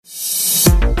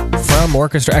from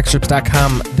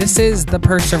orchestraexcerpts.com. This is the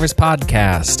Per Service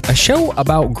Podcast, a show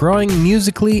about growing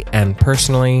musically and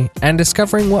personally and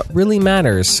discovering what really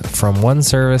matters from one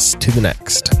service to the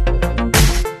next.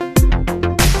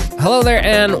 Hello there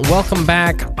and welcome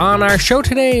back. On our show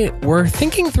today, we're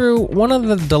thinking through one of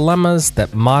the dilemmas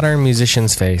that modern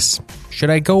musicians face. Should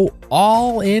I go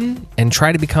all in and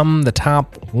try to become the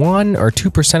top 1 or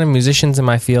 2% of musicians in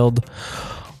my field?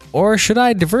 Or should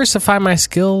I diversify my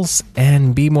skills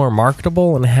and be more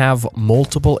marketable and have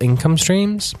multiple income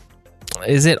streams?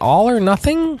 Is it all or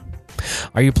nothing?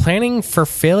 Are you planning for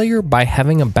failure by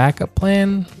having a backup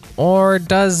plan? Or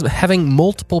does having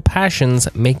multiple passions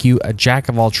make you a jack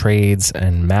of all trades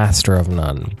and master of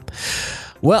none?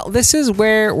 Well, this is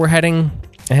where we're heading.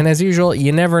 And as usual,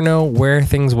 you never know where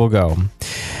things will go.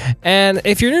 And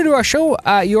if you're new to our show,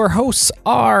 your hosts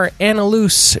are Anna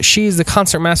Luce. She's the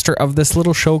concertmaster of this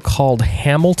little show called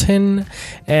Hamilton.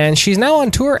 And she's now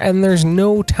on tour, and there's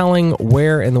no telling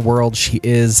where in the world she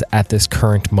is at this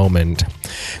current moment.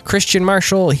 Christian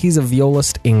Marshall, he's a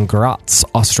violist in Graz,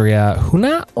 Austria, who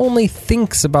not only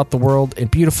thinks about the world in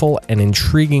beautiful and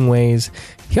intriguing ways,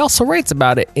 he also writes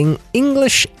about it in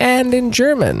English and in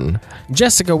German.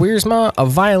 Jessica Wiersma, a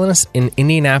violinist in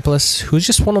Indianapolis, who's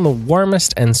just one of the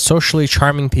warmest and socially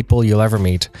charming people you'll ever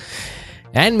meet.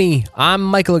 And me, I'm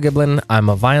Michael Giblin. I'm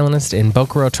a violinist in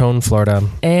Boca Raton, Florida,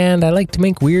 and I like to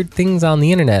make weird things on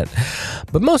the internet.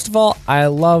 But most of all, I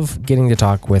love getting to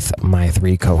talk with my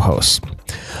 3 co-hosts.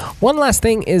 One last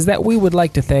thing is that we would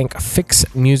like to thank Fix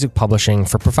Music Publishing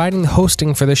for providing the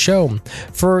hosting for the show.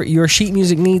 For your sheet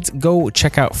music needs, go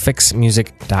check out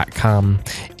fixmusic.com.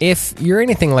 If you're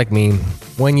anything like me,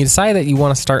 when you decide that you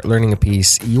want to start learning a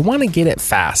piece, you want to get it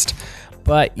fast.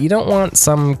 But you don't want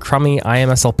some crummy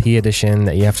IMSLP edition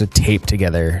that you have to tape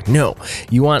together. No,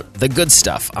 you want the good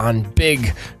stuff on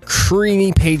big,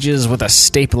 creamy pages with a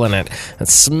staple in it that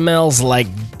smells like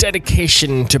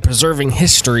dedication to preserving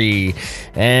history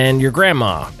and your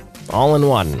grandma, all in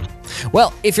one.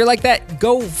 Well, if you're like that,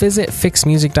 go visit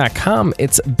fixmusic.com.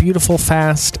 It's beautiful,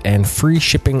 fast, and free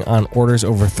shipping on orders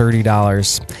over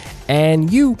 $30.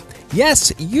 And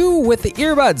yes, you with the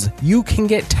earbuds, you can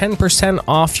get 10%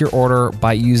 off your order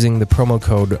by using the promo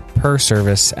code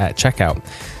PERSERVICE at checkout.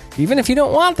 Even if you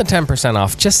don't want the 10%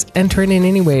 off, just enter it in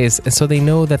anyways, so they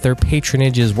know that their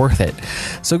patronage is worth it.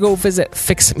 So go visit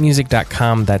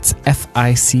fixmusic.com. That's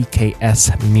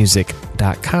FICKS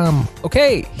music.com.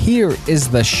 Okay, here is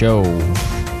the show.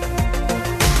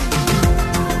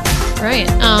 Right.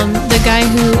 The guy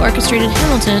who orchestrated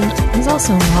Hamilton is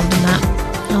also involved in that.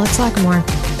 Alex Lacamoire.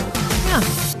 Yeah.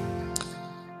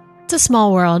 It's a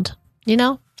small world, you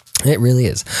know? It really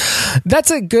is.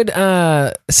 That's a good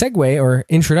segue or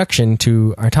introduction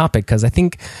to our topic, because I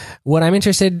think what I'm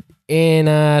interested in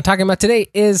talking about today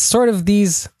is sort of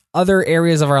these other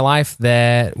areas of our life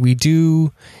that we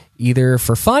do either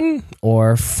for fun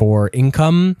or for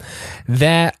income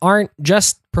that aren't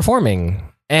just performing.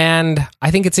 And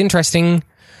I think it's interesting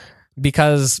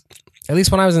because at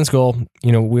least when I was in school,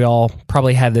 you know, we all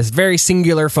probably had this very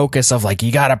singular focus of like,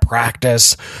 you got to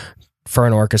practice for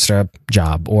an orchestra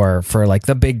job or for like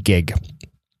the big gig.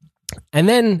 And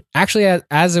then actually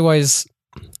as I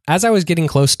was getting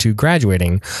close to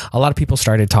graduating, a lot of people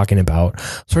started talking about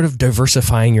sort of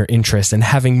diversifying your interests and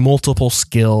having multiple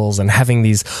skills and having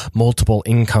these multiple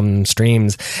income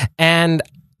streams. And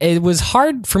it was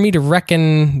hard for me to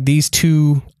reckon these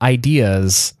two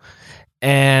ideas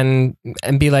and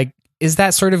be like, is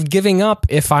that sort of giving up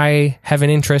if I have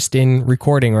an interest in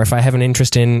recording or if I have an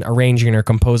interest in arranging or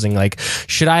composing? Like,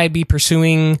 should I be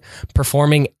pursuing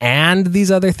performing and these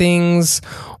other things?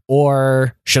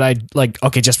 Or should I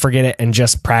just forget it and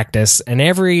just practice? And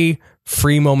every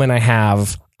free moment I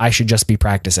have, I should just be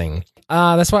practicing.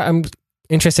 That's why I'm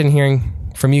interested in hearing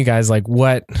from you guys, like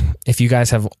what, if you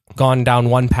guys have gone down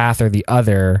one path or the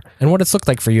other and what it's looked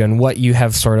like for you and what you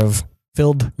have sort of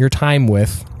filled your time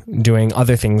with doing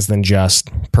other things than just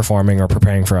performing or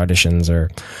preparing for auditions or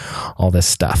all this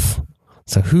stuff.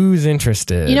 So who's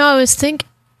interested? You know,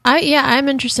 I'm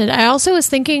interested. I also was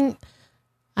thinking,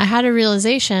 I had a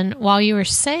realization while you were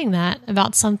saying that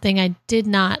about something I did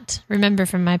not remember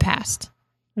from my past,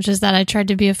 which is that I tried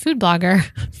to be a food blogger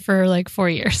for like 4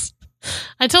 years.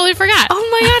 I totally forgot. Oh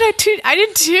my God, I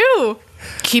did too.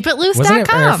 KeepItLoose.com. Wasn't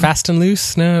it Fast and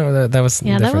Loose? No, that was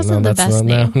different. That wasn't the best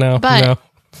name. No.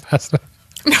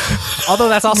 Although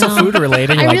that's also food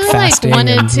related. I really fasting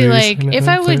wanted to loose, if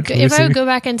I would go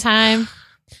back in time,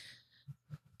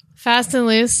 Fast and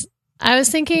Loose. I was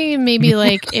thinking maybe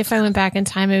if I went back in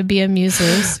time, it would be a Muse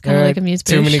Loose, kind of like a Muse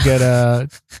Boosh.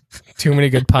 Too many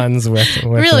good puns with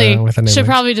Really, with a name. should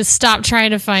probably just stop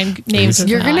trying to find names. with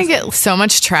You're my going to last get so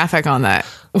much traffic on that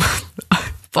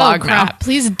blog Oh now. crap.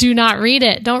 Please do not read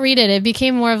it. Don't read it. It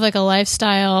became more of like a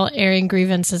lifestyle airing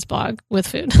grievances blog with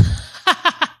food.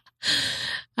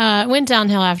 It went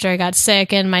downhill after I got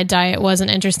sick and my diet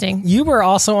wasn't interesting. You were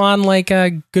also on like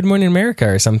Good Morning America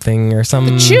or something or some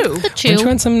The Chew. The Weren't you chew.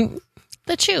 on some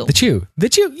The chew. the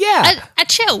chew? Yeah. A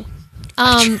chew.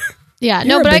 Yeah, You're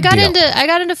no, a but big deal. I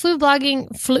got into food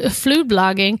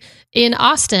blogging in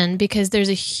Austin because there's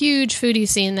a huge foodie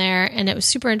scene there and it was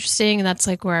super interesting. And that's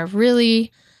like where I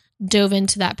really dove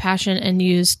into that passion and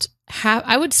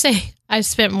I would say I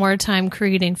spent more time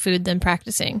creating food than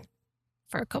practicing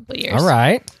for a couple of years. All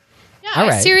right. Yeah, All I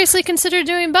right. seriously considered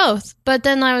doing both, but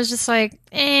then I was just like,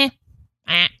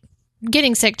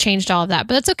 getting sick changed all of that,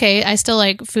 but that's okay. I still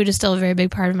food is still a very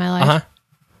big part of my life.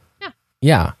 Uh-huh.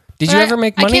 Yeah. Did But you ever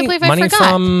make I money? can't believe I money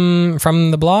forgot. from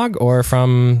the blog or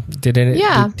from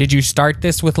Yeah. Did you start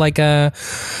this with like a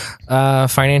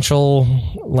financial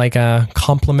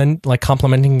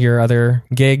complimenting your other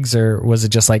gigs, or was it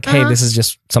just like, hey, this is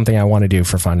just something I want to do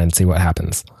for fun and see what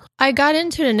happens? I got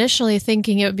into it initially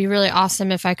thinking it would be really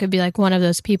awesome if I could be like one of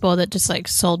those people that just like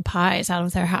sold pies out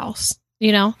of their house,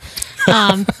 you know?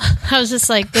 I was just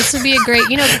like, this would be a great,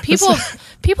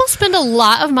 people spend a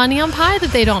lot of money on pie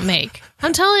that they don't make.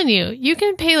 I'm telling you, you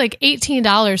can pay like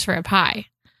 $18 for a pie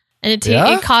and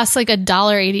it costs like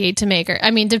 $1.88 to make, or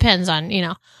I mean, depends on,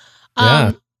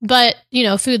 Yeah. but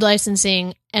food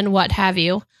licensing and what have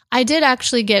you. I did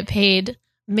actually get paid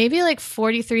maybe like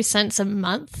 43 cents a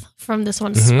month from this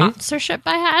one sponsorship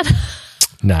I had.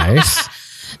 Nice.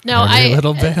 No, Every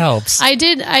little bit helps. I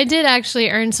did actually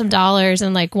earn some dollars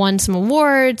and like won some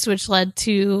awards, which led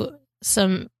to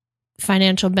some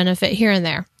financial benefit here and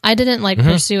there. I didn't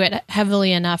pursue it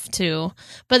heavily enough to,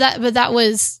 but that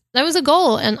was a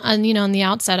goal. And on the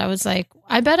outset, I was like,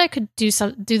 I bet I could do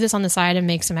this on the side and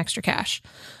make some extra cash.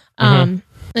 And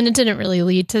it didn't really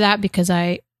lead to that because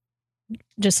I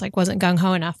just wasn't gung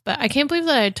ho enough. But I can't believe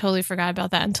that I totally forgot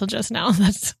about that until just now.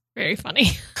 That's very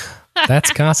funny.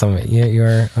 That's awesome. You're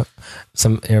you're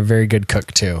a very good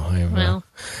cook too. I've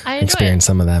I enjoy experienced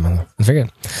some of that. It's very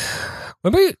good. What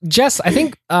about you, Jess? I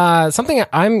think something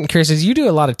I'm curious is you do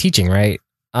a lot of teaching, right?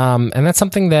 And that's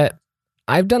something that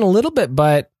I've done a little bit,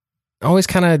 but it always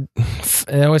kind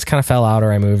of fell out,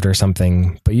 or I moved or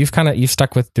something. But you've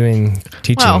stuck with doing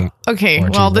teaching. Well, okay.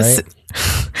 Well, this. Right?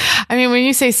 I mean, when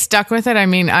you say stuck with it, I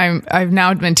mean I've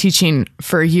now been teaching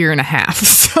for a year and a half.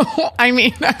 So I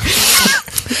mean,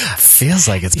 feels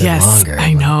like it's been longer.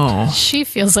 I know. She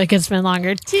feels like it's been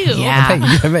longer too. Yeah,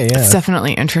 Yeah. it's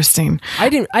definitely interesting. I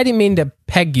didn't mean to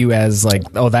peg you as like,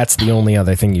 oh, that's the only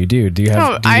other thing you do. Do you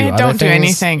have? I don't do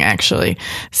anything actually.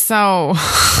 So,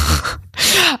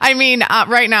 I mean,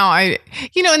 right now and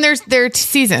there are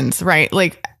seasons, right?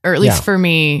 Like, or at least for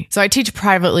me. So I teach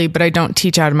privately, but I don't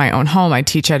teach out of my own home. I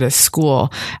teach at a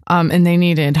school, and they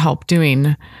needed help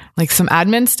doing like some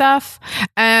admin stuff.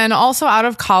 And also out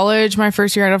of college, my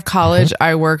first year out of college,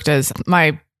 I worked as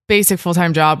my basic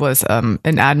full-time job was an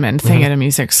admin thing at a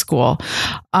music school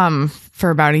for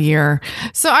about a year.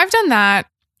 So I've done that.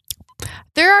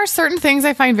 There are certain things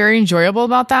I find very enjoyable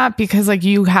about that because like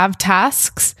you have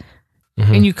tasks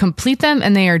and you complete them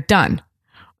and they are done.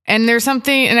 And there's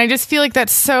something, and I just feel like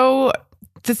that's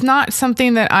not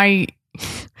something that I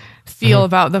feel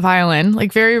about the violin.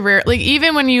 Like very rare, like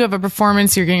even when you have a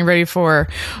performance you're getting ready for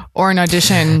or an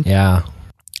audition. Yeah.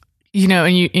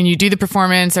 And you do the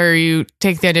performance or you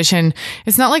take the audition.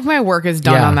 It's not like my work is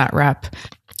done on that rep.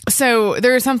 So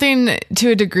there is something to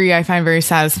a degree I find very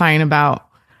satisfying about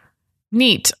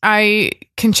neat. I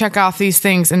can check off these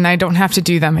things and I don't have to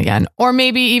do them again. Or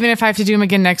maybe even if I have to do them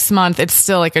again next month, it's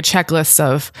still like a checklist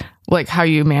of like how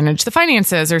you manage the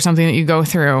finances or something that you go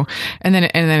through and then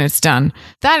it's done.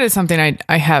 That is something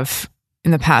I have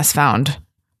in the past found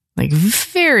like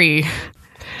very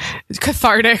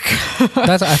cathartic.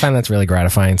 I find that's really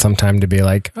gratifying sometime to be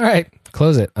like, all right,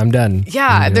 close it. I'm done.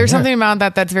 Yeah. There's something about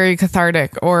that that's very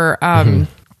cathartic. Or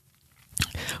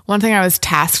one thing I was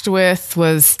tasked with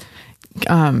was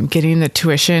getting the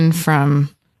tuition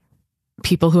from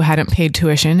people who hadn't paid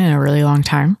tuition in a really long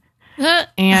time.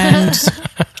 And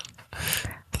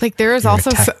like there is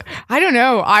also, I don't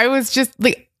know. I was just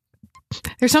like,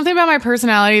 there's something about my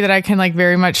personality that I can like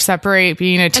very much separate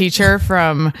being a teacher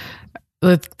from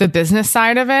the business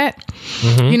side of it.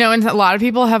 And a lot of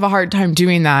people have a hard time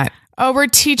doing that. Oh, we're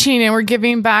teaching and we're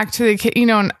giving back to the kid,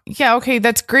 and yeah, okay,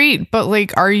 that's great. But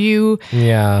like, are you,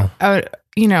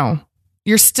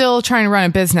 you're still trying to run a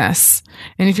business.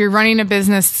 And if you're running a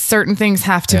business, certain things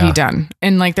have to be done.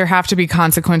 And like, there have to be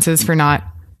consequences for not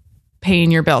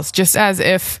paying your bills, just as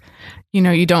if,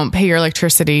 you don't pay your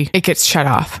electricity, it gets shut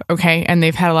off. Okay. And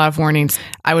they've had a lot of warnings.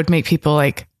 I would make people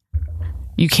like,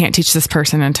 you can't teach this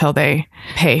person until they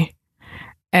pay.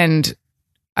 And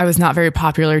I was not very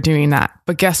popular doing that.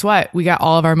 But guess what? We got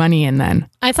all of our money in then.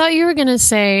 I thought you were going to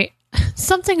say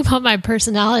something about my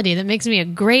personality that makes me a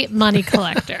great money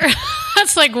collector.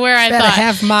 That's like where I thought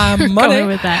have my money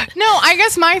with that. No, I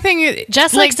guess my thing is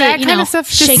just like like that to, kind of stuff.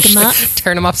 Shake them up,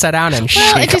 turn them upside down, and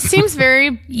well, shake it just seems very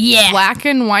black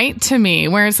and white to me.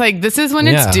 Where it's like, this is when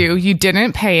it's due. You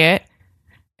didn't pay it,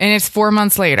 and it's 4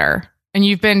 months later, and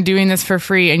you've been doing this for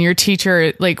free. And your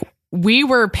teacher, like, we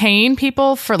were paying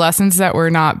people for lessons that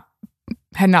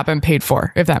had not been paid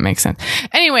for, if that makes sense.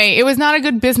 Anyway, it was not a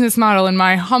good business model in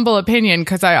my humble opinion,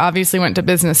 because I obviously went to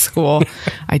business school.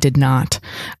 I did not.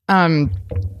 But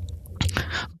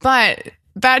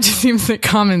that just seems like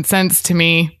common sense to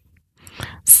me.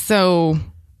 So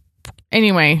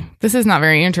anyway, this is not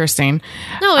very interesting.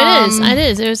 No, it is. It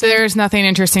is. There's nothing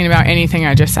interesting about anything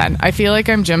I just said. I feel like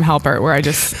I'm Jim Halpert, where I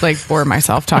just like bore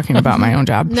myself talking about my own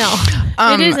job. No,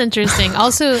 it is interesting.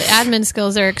 Also, admin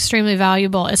skills are extremely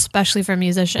valuable, especially for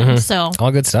musicians. So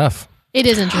all good stuff. It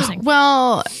is interesting.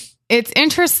 Well, it's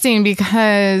interesting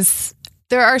because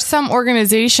there are some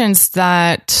organizations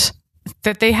that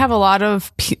they have a lot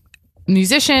of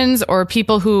musicians or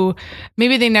people who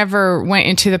maybe they never went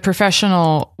into the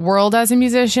professional world as a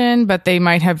musician, but they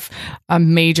might have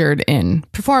majored in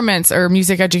performance or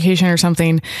music education or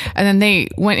something. And then they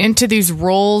went into these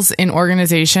roles in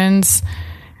organizations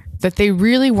that they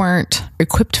really weren't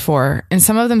equipped for. And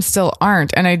some of them still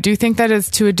aren't. And I do think that is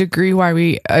to a degree why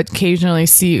we occasionally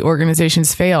see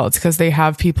organizations fail. It's because they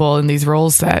have people in these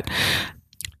roles that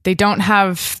they don't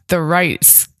have the right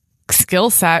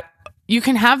skill set. You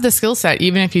can have the skill set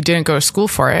even if you didn't go to school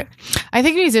for it. I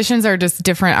think musicians are just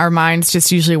different. Our minds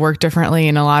just usually work differently.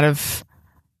 And a lot of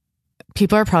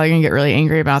people are probably going to get really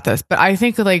angry about this. But I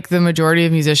think like the majority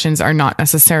of musicians are not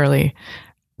necessarily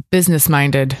business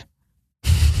minded.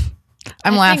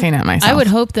 I'm laughing at myself. I would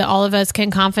hope that all of us can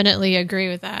confidently agree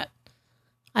with that.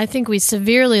 I think we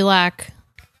severely lack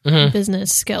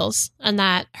business skills, and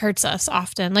that hurts us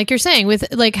often. Like you're saying,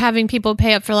 with like having people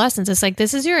pay up for lessons, it's like,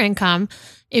 this is your income.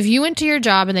 If you went to your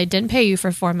job and they didn't pay you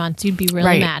for 4 months, you'd be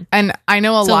really mad. And I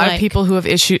know a lot of people who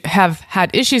have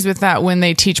had issues with that when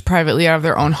they teach privately out of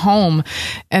their own home,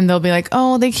 and they'll be like,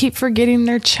 oh, they keep forgetting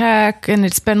their check and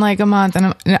it's been like a month.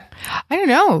 And I don't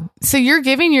know. So you're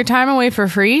giving your time away for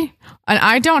free? And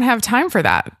I don't have time for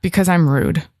that because I'm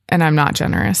rude and I'm not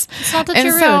generous. It's not that and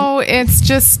you're so rude. It's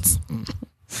just,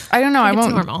 I don't know. I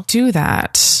won't do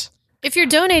that. If you're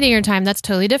donating your time, that's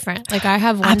totally different. Like I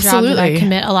have one job that I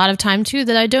commit a lot of time to,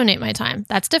 that I donate my time.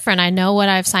 That's different. I know what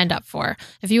I've signed up for.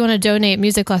 If you want to donate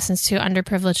music lessons to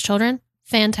underprivileged children,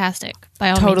 fantastic. By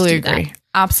all means, totally agree.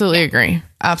 Absolutely agree.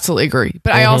 Absolutely agree.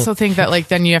 But I also think that like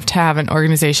then you have to have an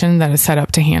organization that is set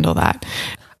up to handle that.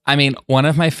 I mean, one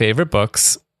of my favorite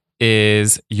books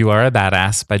is You Are a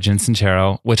Badass by Jen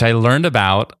Sincero, which I learned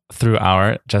about through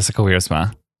our Jessica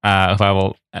Wiersma,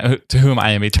 to whom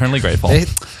I am eternally grateful.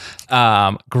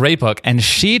 Great book. And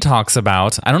she talks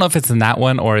about, I don't know if it's in that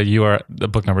one or the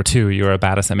book number 2, You Are a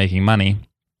Badass at Making Money,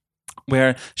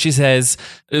 where she says,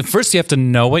 first you have to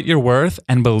know what you're worth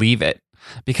and believe it.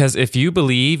 Because if you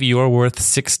believe you are worth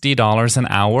 $60 an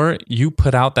hour, you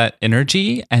put out that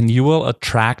energy and you will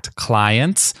attract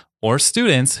clients or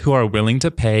students who are willing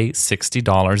to pay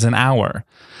 $60 an hour.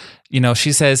 You know,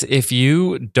 she says, if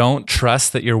you don't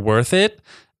trust that you're worth it,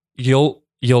 you'll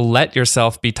let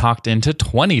yourself be talked into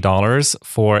 $20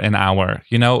 for an hour.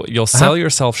 You know, you'll sell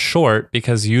yourself short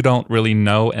because you don't really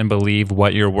know and believe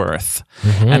what you're worth.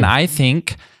 And I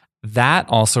think that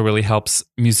also really helps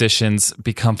musicians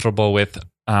be comfortable with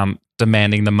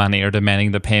demanding the money or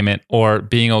demanding the payment or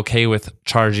being okay with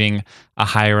charging a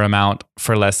higher amount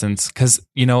for lessons. Because,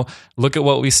 you know, look at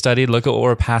what we studied, look at what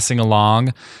we're passing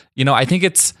along. You know, I think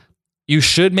you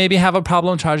should maybe have a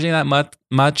problem charging that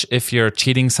much if you're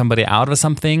cheating somebody out of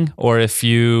something, or if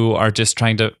you are just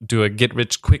trying to do a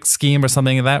get-rich-quick scheme or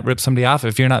something like that, rip somebody off.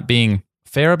 If you're not being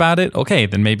fair about it, okay,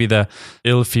 then maybe the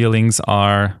ill feelings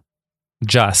are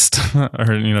just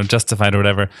or, you know, justified or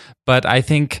whatever. But I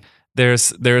think there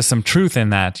is some truth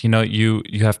in that. You know, you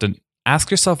have to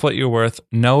ask yourself what you're worth,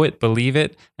 know it, believe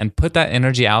it, and put that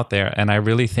energy out there. And I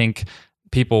really think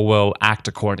people will act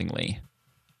accordingly.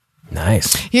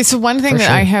 Nice. Yeah, so one thing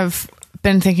I have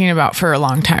been thinking about for a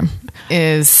long time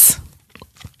is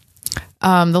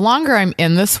the longer I'm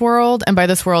in this world, and by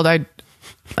this world, I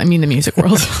mean the music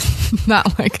world.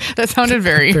 Not like, that sounded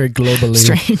very globally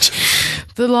strange.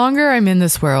 the longer I'm in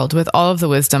this world with all of the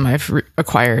wisdom I've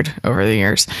acquired over the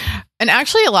years, and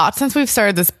actually a lot since we've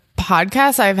started this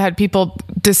podcast, I've had people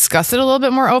discuss it a little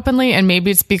bit more openly, and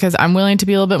maybe it's because I'm willing to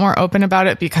be a little bit more open about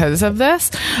it because of this.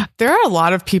 There are a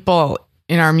lot of people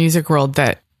in our music world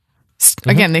that,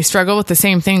 again, they struggle with the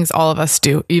same things all of us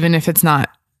do, even if it's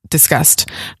not discussed.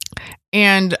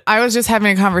 And I was just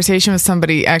having a conversation with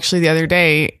somebody actually the other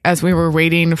day as we were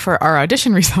waiting for our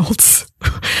audition results.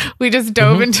 We just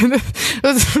dove into it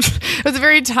was a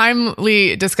very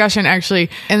timely discussion, actually.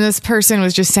 And this person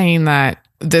was just saying that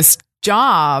this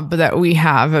job that we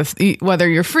have, of whether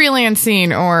you're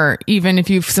freelancing or even if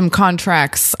you've some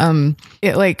contracts,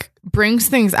 it like brings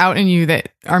things out in you that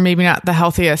are maybe not the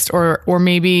healthiest, or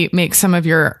maybe makes some of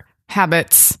your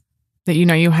habits that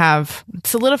you have,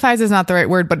 solidifies is not the right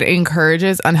word, but it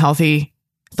encourages unhealthy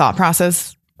thought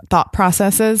processes.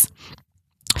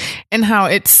 And how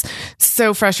it's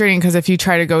so frustrating because if you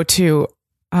try to go to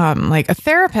like a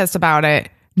therapist about it,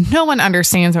 no one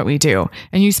understands what we do.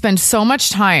 And you spend so much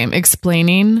time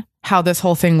explaining how this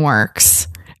whole thing works.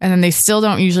 And then they still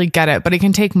don't usually get it, but it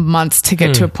can take months to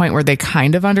get to a point where they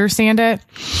kind of understand it.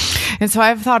 And so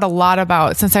I've thought a lot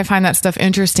about, since I find that stuff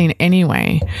interesting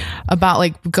anyway, about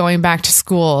like going back to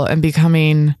school and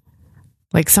becoming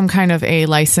like some kind of a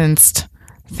licensed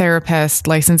therapist,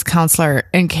 licensed counselor,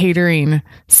 and catering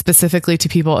specifically to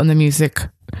people in the music,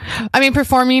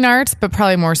 performing arts, but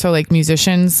probably more so like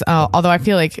musicians. Although I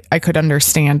feel like I could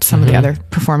understand some of the other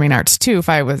performing arts too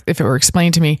if it were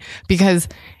explained to me, because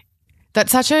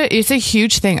that's it's a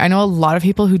huge thing. I know a lot of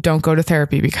people who don't go to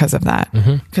therapy because of that,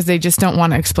 because they just don't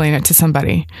want to explain it to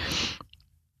somebody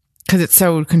because it's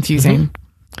so confusing.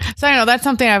 So I don't know, that's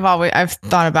something I've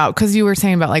thought about, because you were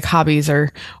saying about like hobbies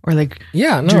or like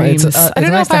dreams. It's I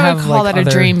don't know nice if I have, would call like, that a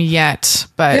dream yet,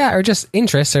 but or just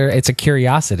interest, or it's a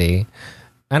curiosity.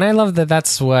 And I love that.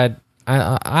 That's what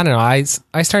I don't know. I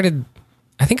started.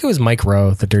 I think it was Mike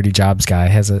Rowe, the Dirty Jobs guy,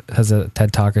 has a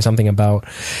TED Talk or something about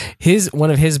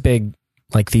one of his big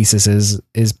like thesis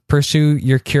is pursue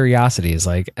your curiosities.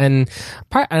 Like, and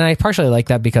I partially like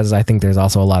that because I think there's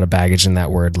also a lot of baggage in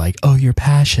that word, like, oh, your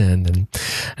passion. And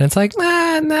it's like, nah,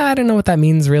 I don't know what that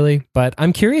means really, but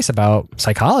I'm curious about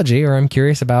psychology, or I'm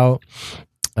curious about,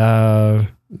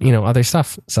 other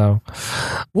stuff. So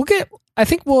I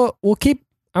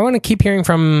want to keep hearing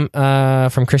from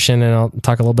Christian, and I'll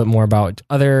talk a little bit more about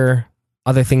other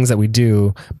things that we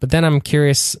do. But then I'm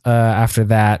curious after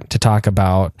that to talk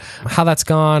about how that's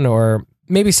gone, or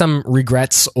maybe some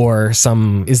regrets, or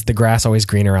some is the grass always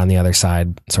greener on the other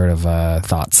side sort of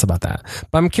thoughts about that.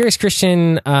 But I'm curious,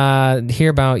 Christian, hear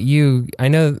about you. I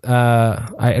know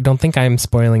I don't think I'm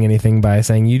spoiling anything by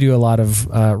saying you do a lot of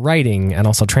writing and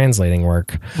also translating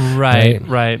work. Right.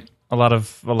 A lot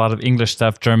of English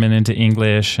stuff, German into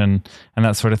English and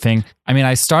that sort of thing. I mean,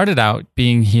 I started out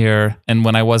being here, and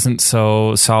when I wasn't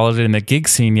so solid in the gig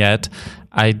scene yet,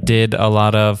 I did a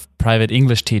lot of private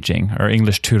English teaching or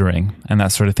English tutoring and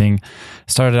that sort of thing.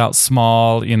 Started out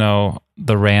small,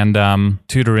 the random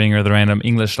tutoring or the random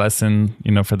English lesson,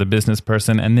 for the business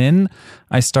person. And then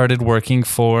I started working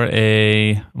for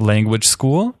a language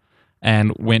school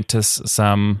and went to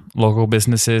some local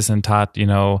businesses and taught,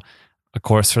 a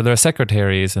course for their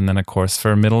secretaries, and then a course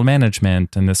for middle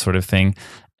management and this sort of thing.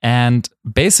 And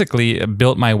basically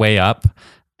built my way up,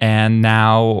 and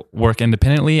now work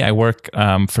independently. I work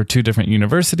for 2 different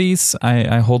universities.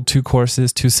 I hold 2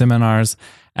 courses, 2 seminars,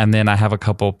 and then I have a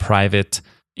couple private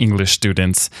English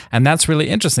students. And that's really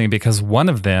interesting because one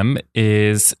of them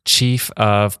is chief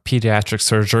of pediatric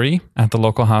surgery at the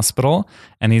local hospital.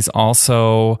 And he's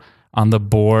also on the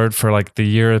board for like the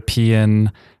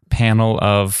European panel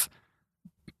of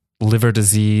liver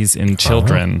disease in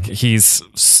children. He's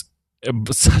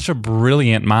such a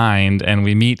brilliant mind, and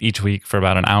we meet each week for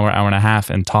about an hour and a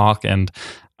half and talk. And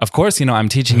of course, I'm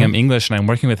teaching him English and I'm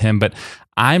working with him, but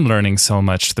I'm learning so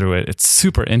much through it. It's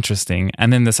super interesting.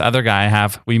 And then this other guy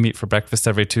we meet for breakfast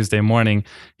every Tuesday morning.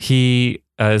 He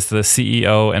is the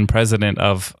CEO and president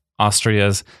of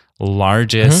Austria's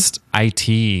largest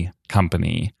IT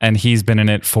company, and he's been in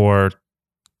it for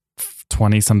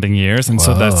 20 something years. And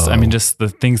so that's, just the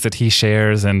things that he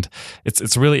shares. And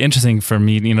it's really interesting for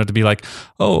me, to be like,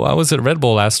 oh, I was at Red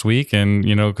Bull last week, and,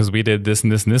 cause we did this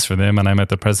and this and this for them. And I met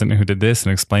the president who did this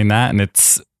and explained that. And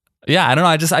it's, I don't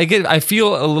know. I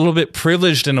feel a little bit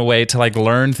privileged in a way to like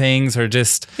learn things, or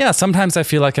just, sometimes I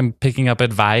feel like I'm picking up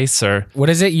advice. Or what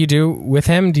is it you do with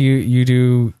him? Do you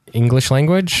do English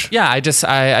language? Yeah,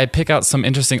 I pick out some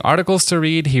interesting articles to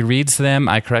read. He reads them.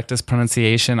 I correct his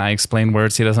pronunciation. I explain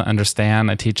words he doesn't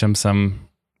understand. I teach him some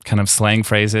kind of slang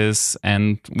phrases,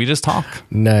 and we just talk.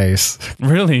 Nice.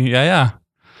 Really? Yeah.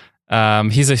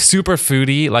 He's a super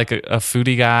foodie, like a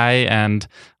foodie guy, and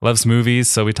loves movies.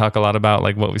 So we talk a lot about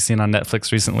like what we've seen on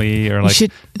Netflix recently, or like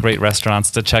great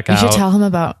restaurants to check out. You should tell him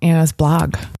about Anna's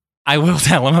blog. I will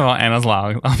tell him about Anna's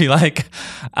blog. I'll be like,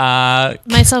 I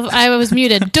was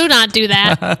muted. Do not do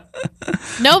that.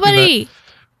 Nobody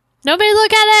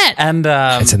look at it. And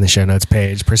it's in the show notes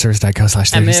page,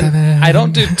 perseverance.co/37. I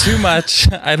don't do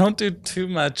too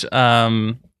much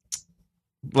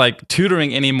like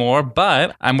tutoring anymore,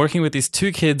 but I'm working with these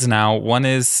two kids now. One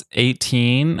is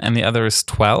 18 and the other is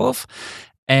 12.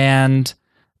 And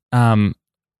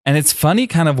it's funny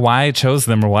kind of why I chose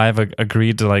them, or why I've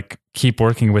agreed to like keep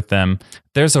working with them.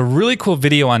 There's a really cool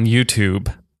video on YouTube,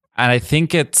 and I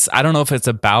think I don't know if it's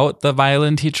about the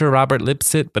violin teacher, Robert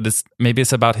Lipsit, but maybe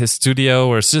it's about his studio,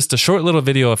 or it's just a short little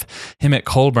video of him at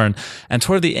Colburn. And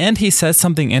toward the end, he says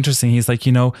something interesting. He's like,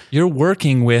 you're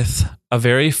working with a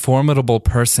very formidable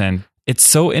person. It's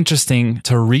so interesting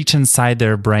to reach inside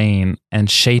their brain and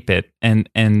shape it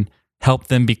and help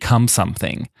them become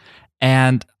something.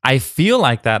 And I feel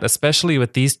like that, especially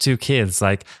with these two kids.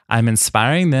 Like, I'm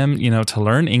inspiring them, to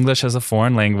learn English as a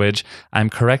foreign language. I'm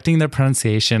correcting their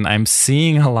pronunciation. I'm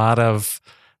seeing a lot of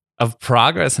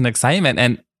progress and excitement.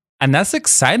 And that's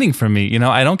exciting for me.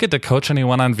 I don't get to coach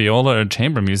anyone on viola or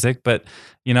chamber music, but,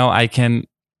 I can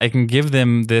give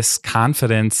them this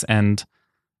confidence and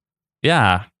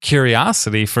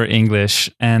curiosity for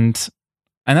English. And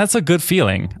that's a good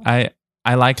feeling.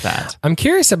 I like that. I'm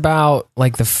curious about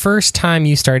like the first time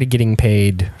you started getting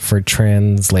paid for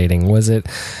translating. Was it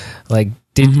like,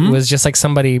 was just like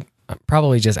somebody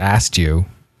probably just asked you,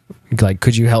 like,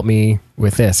 could you help me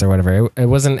with this or whatever? It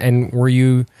wasn't, and were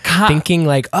you thinking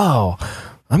like, oh,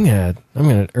 I'm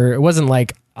gonna, or it wasn't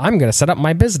like, I'm going to set up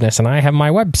my business and I have my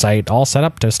website all set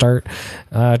up to start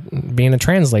being a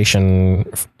translation,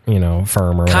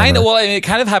 firm or kind of. whatever. Well, it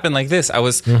kind of happened like this. I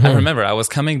remember I was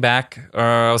coming back, or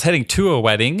I was heading to a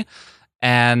wedding,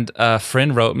 and a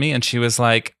friend wrote me and she was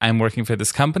like, I'm working for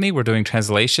this company. We're doing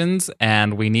translations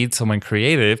and we need someone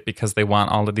creative because they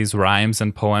want all of these rhymes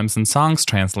and poems and songs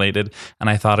translated. And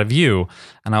I thought of you.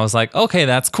 And I was like, okay,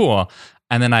 that's cool.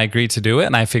 And then I agreed to do it,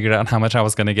 and I figured out how much I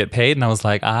was going to get paid, and I was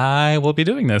like, I will be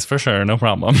doing this for sure, no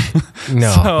problem.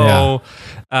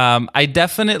 I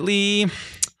definitely,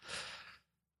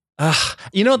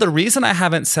 the reason I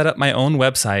haven't set up my own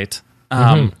website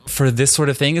for this sort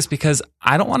of thing is because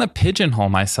I don't want to pigeonhole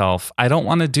myself. I don't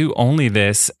want to do only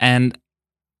this, and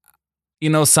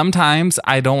sometimes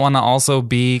I don't want to also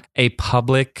be a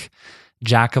public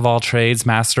jack of all trades,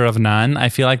 master of none. I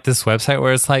feel like this website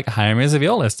where it's like, hire me as a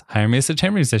violist, hire me as a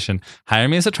chamber musician, hire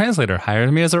me as a translator,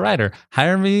 hire me as a writer,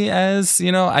 hire me as,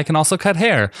 I can also cut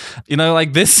hair.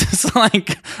 Like, this is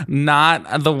like not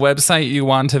the website you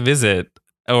want to visit,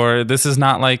 or this is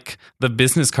not like the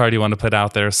business card you want to put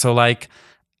out there. So like,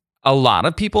 a lot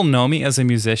of people know me as a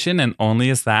musician and only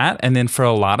as that. And then for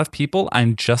a lot of people,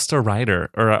 I'm just a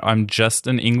writer, or I'm just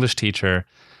an English teacher.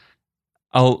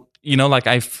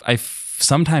 I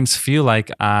sometimes feel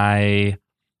like it's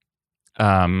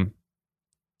not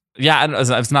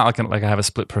like I have a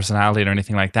split personality or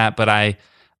anything like that, but I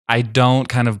don't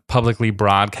kind of publicly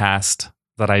broadcast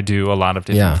that I do a lot of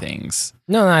different things.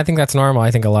 No, I think that's normal. I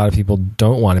think a lot of people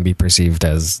don't want to be perceived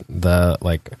as the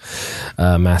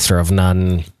master of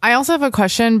none. I also have a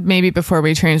question, maybe before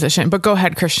we transition, but go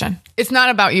ahead, Christian. It's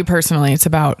not about you personally. It's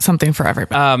about something for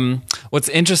everybody. What's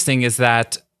interesting is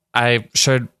that I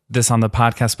shared this on the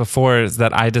podcast before, is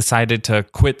that I decided to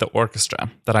quit the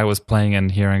orchestra that I was playing in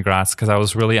here in Graz because I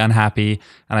was really unhappy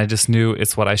and I just knew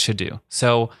it's what I should do.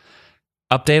 So,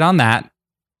 update on that.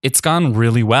 It's gone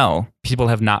really well. People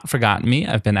have not forgotten me.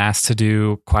 I've been asked to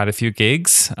do quite a few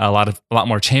gigs, a lot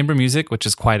more chamber music, which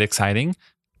is quite exciting.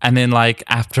 And then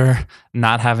after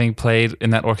not having played in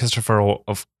that orchestra for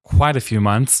quite a few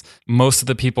months, most of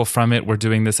the people from it were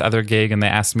doing this other gig and they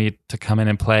asked me to come in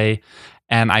and play.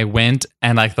 And I went,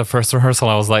 and the first rehearsal,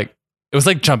 I was like, it was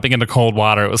like jumping into cold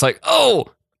water. It was like, oh,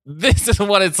 this is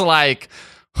what it's like.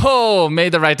 Oh,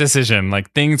 made the right decision.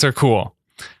 Like, things are cool.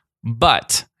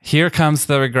 But here comes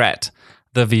the regret.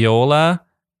 The viola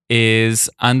is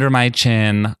under my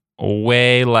chin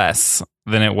way less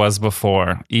than it was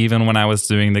before, even when I was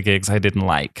doing the gigs I didn't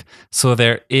like. So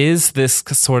there is this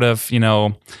sort of,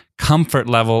 comfort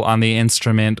level on the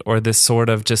instrument, or this sort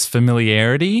of just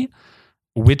familiarity,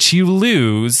 which you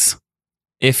lose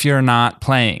if you're not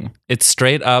playing. It's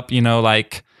straight up,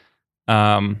 stage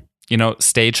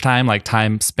time, like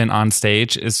time spent on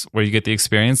stage is where you get the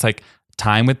experience. Like,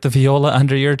 time with the viola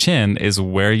under your chin is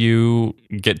where you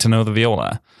get to know the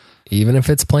viola. Even if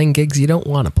it's playing gigs you don't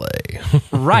want to play.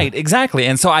 Right, exactly.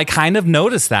 And so I kind of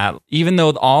noticed that even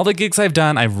though all the gigs I've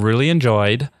done, I've really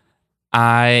enjoyed,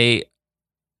 I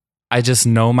just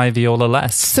know my viola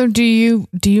less. So do you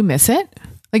miss it?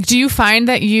 Like, do you find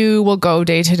that you will go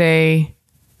day to day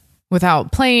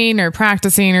without playing or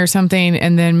practicing or something,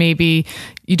 and then maybe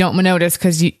you don't notice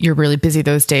because you're really busy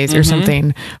those days or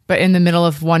something, but in the middle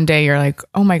of one day you're like,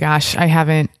 oh my gosh, I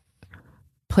haven't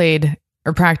played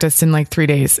or practiced in like 3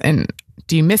 days, and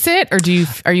do you miss it, or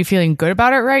are you feeling good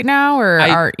about it right now,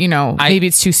 or maybe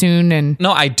it's too soon? And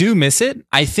no, I do miss it.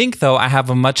 I think though I have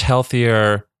a much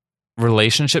healthier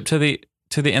relationship to the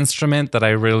instrument, that I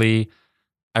really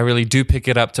do pick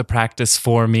it up to practice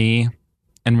for me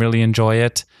and really enjoy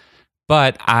it.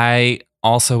 But I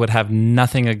also would have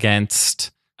nothing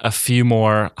against a few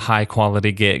more high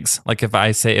quality gigs. Like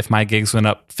if my gigs went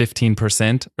up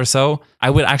 15% or so, I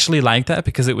would actually like that,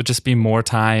 because it would just be more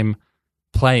time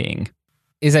playing.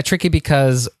 Is that tricky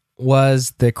because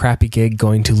was the crappy gig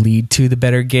going to lead to the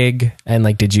better gig? And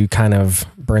like, did you kind of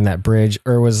burn that bridge,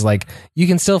 or was like, you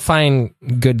can still find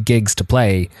good gigs to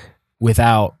play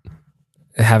without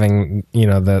having,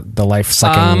 the life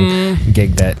sucking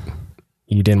gig that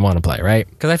you didn't want to play, right?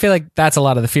 Because I feel like that's a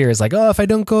lot of the fear, is like, oh, if I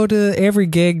don't go to every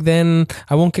gig, then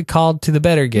I won't get called to the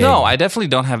better gig. No, I definitely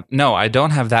don't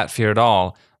have that fear at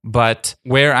all. But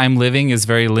where I'm living is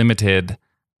very limited,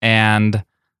 and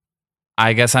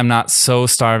I guess I'm not so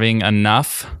starving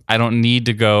enough. I don't need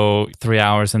to go 3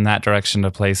 hours in that direction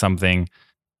to play something.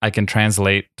 I can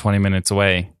translate 20 minutes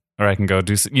away, or I can go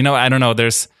do, I don't know.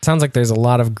 Sounds like there's a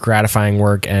lot of gratifying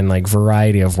work and like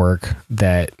variety of work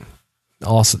that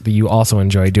you also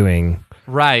enjoy doing.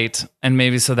 Right. And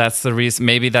maybe so that's the reason.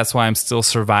 Maybe that's why I'm still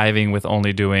surviving with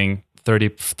only doing 30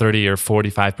 or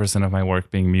 45% of my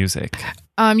work being music.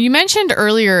 You mentioned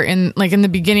earlier in the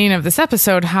beginning of this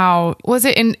episode, how was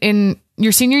it in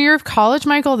your senior year of college,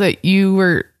 Michael, that you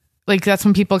were like, that's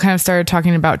when people kind of started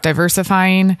talking about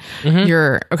diversifying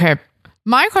okay.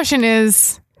 My question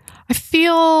is, I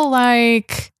feel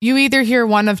like you either hear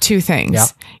one of two things. Yeah.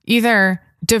 Either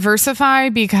diversify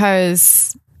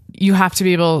because you have to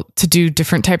be able to do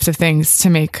different types of things to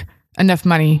make enough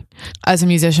money as a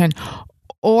musician,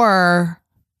 or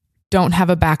don't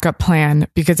have a backup plan,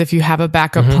 because if you have a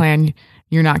backup plan,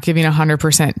 you're not giving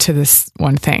 100% to this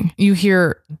one thing. You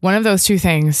hear one of those two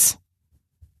things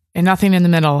and nothing in the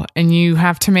middle, and you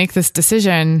have to make this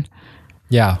decision.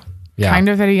 Yeah. Kind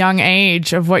of at a young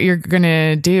age of what you're going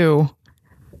to do.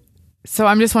 So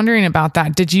I'm just wondering about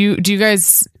that. Do you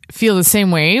guys feel the same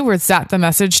way? Was that the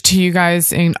message to you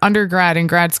guys in undergrad and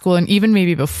grad school, and even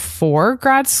maybe before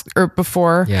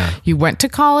before you went to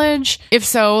college? If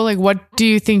so, like, what do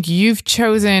you think you've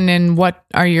chosen, and what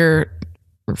are your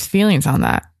feelings on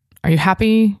that? Are you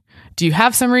happy? Do you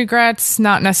have some regrets?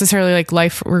 Not necessarily like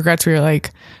life regrets where you're like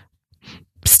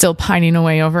still pining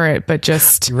away over it, but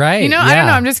just right. I don't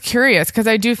know. I'm just curious, because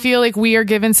I do feel like we are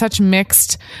given such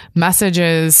mixed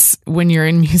messages when you're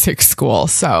in music school.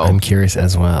 So I'm curious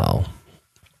as well.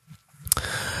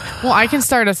 Well, I can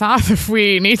start us off if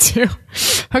we need to.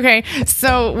 Okay.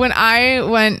 So when I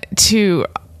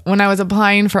was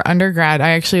applying for undergrad,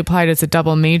 I actually applied as a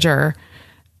double major,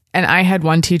 and I had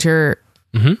one teacher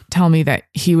tell me that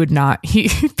he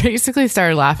basically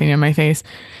started laughing in my face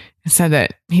and said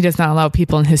that he does not allow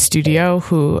people in his studio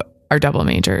who are double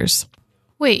majors.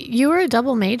 Wait, you were a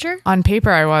double major? On paper,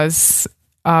 I was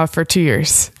for 2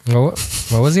 years. What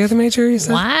was the other major you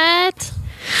said? What?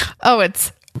 Oh,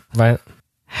 it's...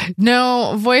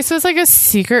 No, voice was like a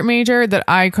secret major that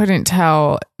I couldn't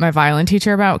tell my violin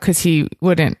teacher about because he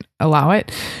wouldn't allow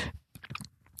it.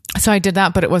 So I did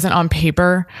that, but it wasn't on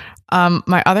paper.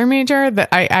 My other major that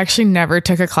I actually never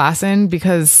took a class in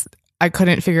because I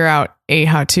couldn't figure out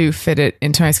how to fit it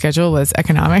into my schedule was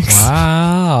economics.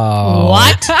 Wow.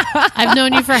 What? I've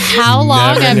known you for how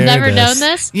long? I've never known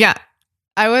this. Yeah.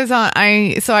 I was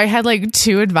so I had like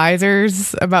two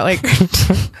advisors about like, like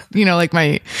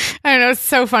I don't know. It's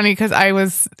so funny because I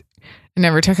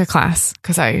never took a class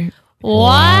because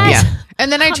what? Yeah.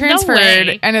 And then I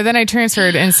transferred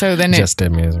and so then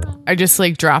I just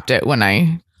like dropped it when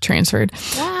I transferred.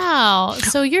 Wow.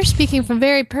 So you're speaking from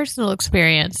very personal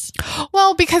experience.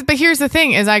 Well, but here's the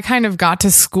thing is I kind of got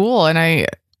to school and I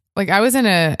was in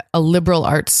a liberal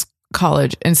arts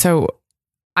college. And so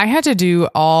I had to do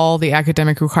all the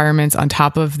academic requirements on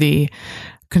top of the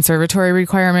conservatory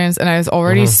requirements. And I was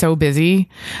already so busy.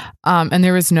 And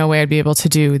there was no way I'd be able to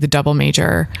do the double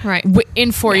major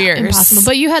in 4 years. Impossible.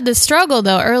 But you had the struggle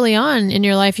though, early on in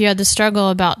your life, you had the struggle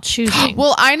about choosing.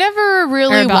 Well, I never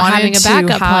really wanted having a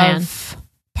backup plan.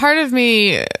 Part of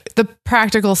me the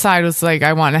practical side was like,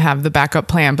 I want to have the backup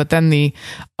plan. But then the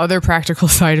other practical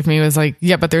side of me was like,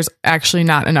 yeah, but there's actually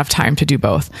not enough time to do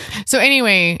both. So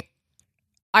anyway,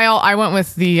 I went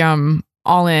with the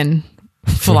all in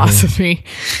philosophy.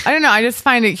 I don't know. I just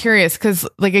find it curious because,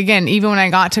 like, again, even when I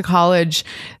got to college,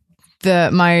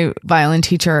 my violin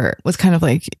teacher was kind of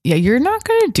like, yeah, you're not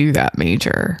going to do that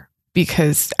major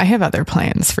because I have other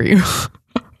plans for you.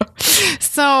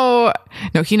 So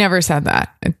no, he never said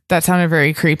that. That sounded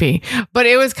very creepy, but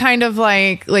it was kind of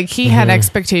like he had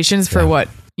expectations for what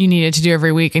you needed to do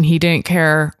every week, and he didn't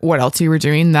care what else you were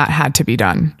doing. That had to be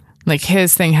done. Like,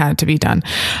 his thing had to be done.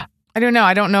 I don't know.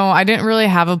 I didn't really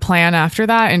have a plan after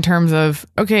that in terms of,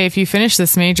 okay, if you finish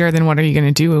this major, then what are you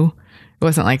going to do? It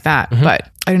wasn't like that, but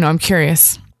I don't know. I'm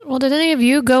curious. Well, did any of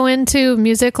you go into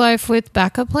music life with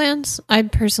backup plans? I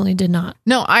personally did not.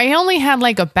 No, I only had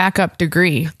like a backup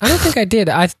degree. I don't think I did.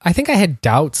 I think I had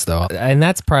doubts though. And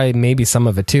that's probably maybe some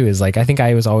of it too, is like, I think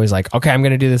I was always like, okay, I'm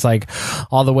going to do this like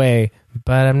all the way,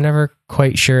 but I'm never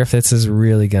quite sure if I'm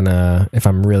really going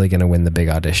to win the big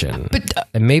audition. But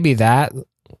and maybe that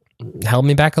held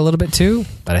me back a little bit too,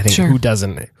 but I think who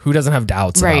doesn't have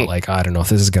doubts about like, I don't know if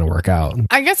this is going to work out.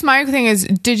 I guess my thing is,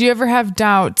 did you ever have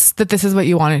doubts that this is what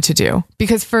you wanted to do?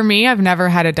 Because for me, I've never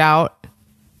had a doubt,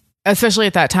 especially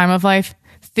at that time of life.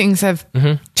 Things have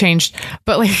changed,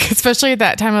 but like, especially at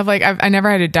that time of like, I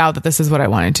never had a doubt that this is what I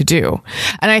wanted to do.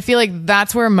 And I feel like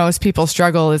that's where most people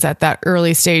struggle, is at that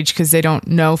early stage, because they don't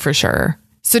know for sure.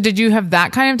 So did you have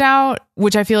that kind of doubt,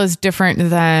 which I feel is different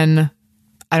than,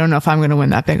 I don't know if I'm going to win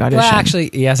that big audition. Well, actually,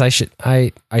 yes, I should.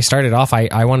 I started off,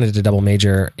 I wanted to double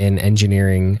major in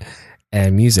engineering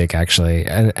and music, actually.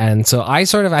 And so I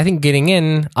think getting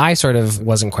in, I sort of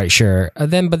wasn't quite sure.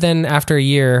 But then after a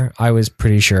year, I was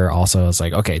pretty sure also. I was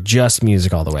like, okay, just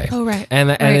music all the way. Oh, right.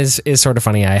 And is sort of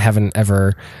funny. I haven't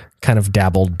ever kind of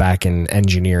dabbled back in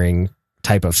engineering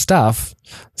type of stuff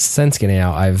since getting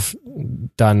out. I've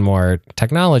done more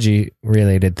technology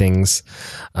related things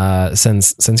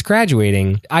since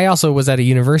graduating. I also was at a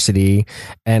university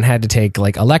and had to take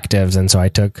like electives, and so I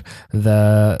took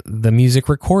the music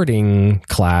recording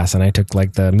class, and I took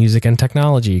like the music and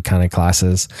technology kind of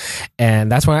classes,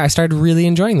 and that's when I started really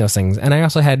enjoying those things. And I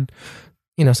also had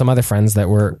some other friends that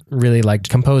were really liked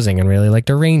composing and really liked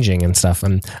arranging and stuff.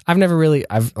 And I've never really,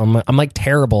 I'm like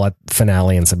terrible at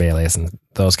finale and Sibelius and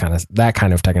that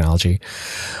kind of technology.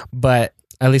 But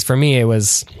at least for me, it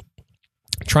was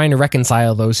trying to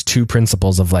reconcile those two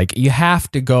principles of like, you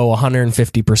have to go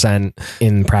 150%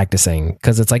 in practicing.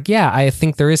 Cause it's like, yeah, I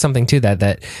think there is something to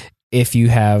that if you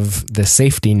have the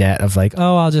safety net of like,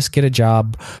 oh, I'll just get a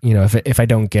job, if I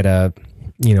don't get a,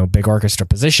 big orchestra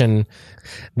position,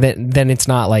 then it's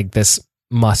not like this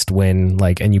must win,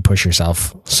 like, and you push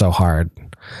yourself so hard.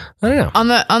 I don't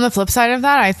know. On the flip side of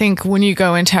that, I think when you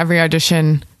go into every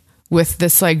audition with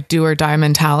this like do or die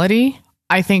mentality,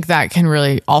 I think that can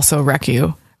really also wreck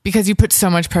you, because you put so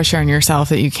much pressure on yourself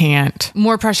that you can't,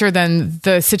 more pressure than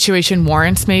the situation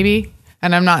warrants maybe.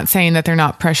 And I'm not saying that they're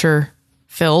not pressure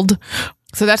filled.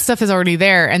 So that stuff is already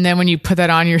there. And then when you put that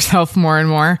on yourself more and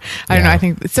more, I don't know. I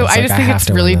think so. I just think it's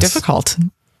really difficult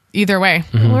either way.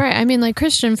 Mm-hmm. Right. I mean, like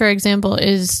Christian, for example,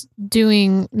 is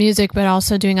doing music, but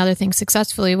also doing other things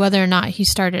successfully, whether or not he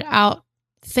started out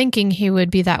thinking he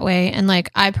would be that way. And like,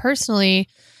 I personally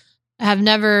have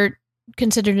never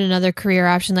considered another career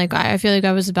option. Like, I feel like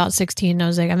I was about 16 and I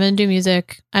was like, I'm going to do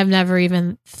music. I've never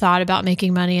even thought about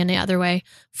making money any other way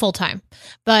full time.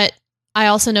 But I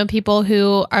also know people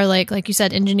who are like you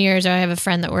said, engineers, or I have a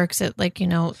friend that works at like,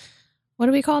 what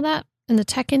do we call that in the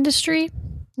tech industry?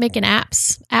 Making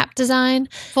apps, app design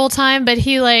full time, but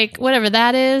he like, whatever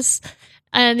that is.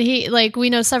 And he like, we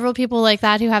know several people like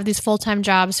that who have these full-time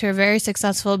jobs who are very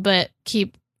successful, but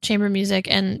keep chamber music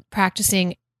and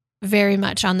practicing very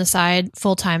much on the side,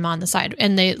 full-time on the side.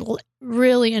 And they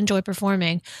really enjoy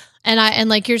performing. And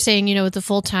like you're saying, with the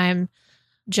full-time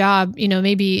job,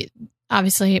 maybe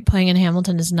obviously playing in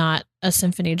Hamilton is not a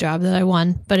symphony job that I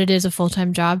won, but it is a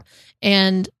full-time job.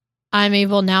 And I'm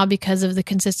able now, because of the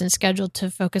consistent schedule, to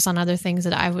focus on other things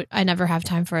that I never have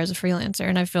time for as a freelancer.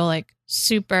 And I feel like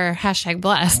super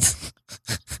 #blessed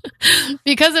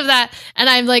because of that. And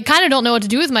I'm like, kind of don't know what to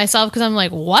do with myself, because I'm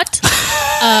like, what?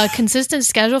 Consistent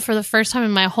schedule for the first time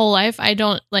in my whole life. I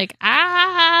don't like,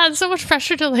 so much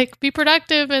pressure to like be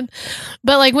productive.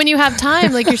 But like when you have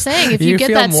time, like you're saying, if you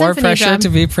get that more symphony pressure job, to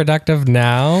be productive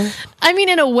now. I mean,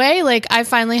 in a way, like I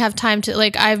finally have time to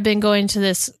like, I've been going to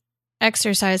this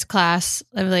exercise class.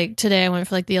 I'm like, today I went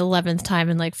for like the 11th time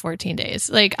in like 14 days.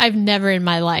 Like I've never in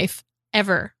my life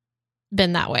ever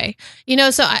been that way,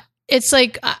 so it's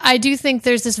like, I do think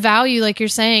there's this value, like you're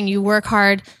saying, you work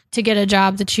hard to get a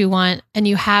job that you want and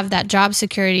you have that job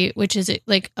security, which is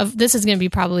like, this is going to be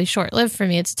probably short lived for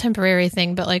me. It's a temporary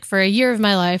thing, but like for a year of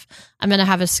my life, I'm going to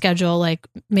have a schedule like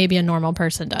maybe a normal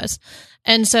person does.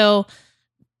 And so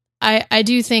I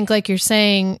do think, like you're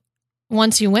saying,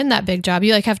 once you win that big job,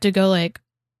 you like have to go like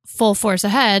full force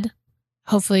ahead,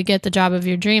 hopefully get the job of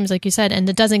your dreams, like you said, and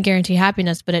it doesn't guarantee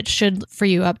happiness, but it should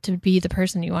free you up to be the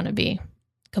person you want to be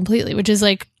completely, which is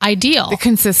like ideal. The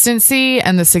consistency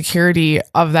and the security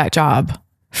of that job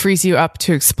frees you up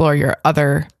to explore your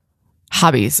other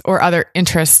hobbies or other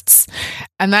interests.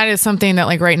 And that is something that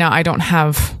like right now I don't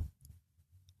have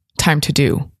time to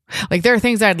do. Like there are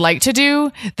things I'd like to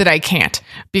do that I can't,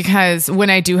 because when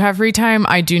I do have free time,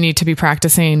 I do need to be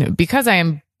practicing because I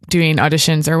am doing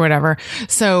auditions or whatever.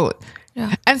 So,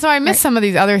 and so I miss some of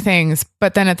these other things,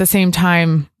 but then at the same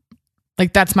time,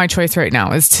 like that's my choice right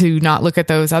now, is to not look at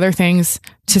those other things,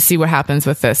 to see what happens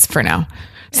with this for now.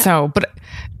 Yeah. So, but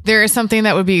there is something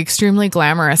that would be extremely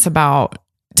glamorous about,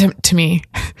 to me,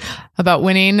 about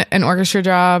winning an orchestra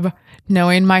job,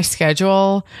 knowing my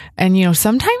schedule. And, you know,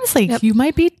 sometimes like you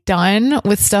might be done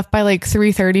with stuff by like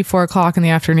 3:30, 4 o'clock in the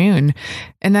afternoon.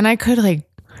 And then I could like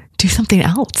do something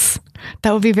else.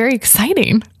 That would be very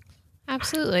exciting.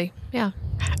 Absolutely. Yeah.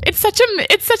 It's such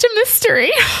a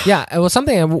mystery. Yeah. Well,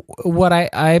 something what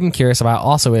I'm curious about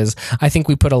also is I think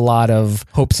we put a lot of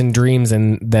hopes and dreams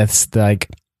in this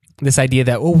idea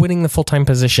that, winning the full-time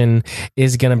position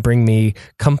is going to bring me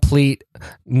complete,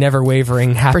 never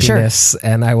wavering happiness,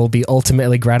 and I will be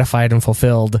ultimately gratified and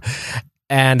fulfilled.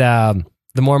 And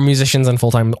the more musicians and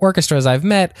full-time orchestras I've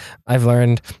met, I've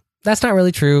learned that's not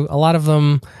really true. A lot of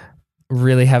them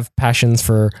really have passions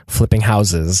for flipping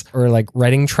houses or like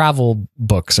writing travel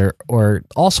books or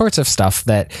all sorts of stuff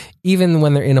that even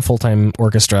when they're in a full-time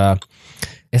orchestra,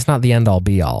 it's not the end all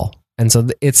be all. And so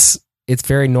it's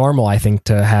very normal, I think,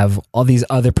 to have all these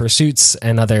other pursuits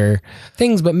and other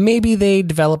things, but maybe they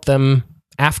develop them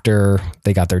after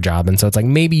they got their job. And so it's like,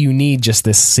 maybe you need just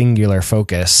this singular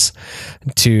focus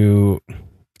to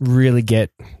really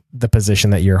get the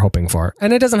position that you're hoping for.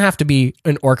 And it doesn't have to be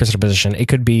an orchestra position. It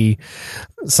could be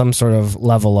some sort of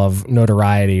level of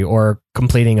notoriety or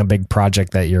completing a big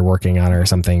project that you're working on or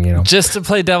something, you know. Just to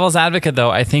play devil's advocate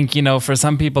though, I think, you know, for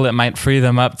some people it might free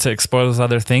them up to explore those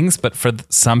other things, but for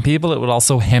some people it would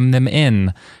also hem them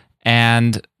in.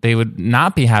 And they would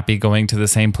not be happy going to the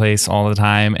same place all the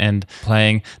time and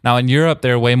playing. Now in Europe,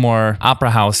 there are way more opera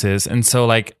houses. And so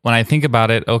like when I think about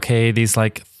it, okay, these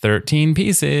like 13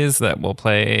 pieces that will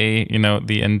play, you know,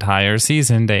 the entire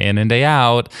season, day in and day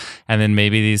out. And then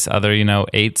maybe these other, you know,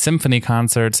 8 symphony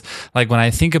concerts. Like when I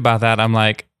think about that, I'm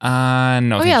like,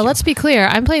 no. Oh yeah, let's be clear.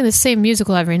 I'm playing the same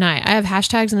musical every night. I have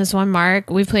hashtags in this one mark.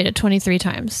 We've played it 23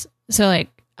 times. So like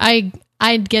I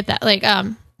get that. Like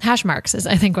hash marks is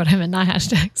I think what I meant, not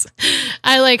hashtags.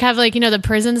 I like have like, you know, the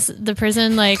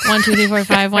prison like 1 2 3 4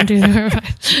 5 1 2 3 4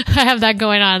 5. I have that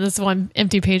going on this one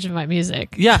empty page of my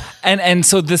music. Yeah, and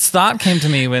so this thought came to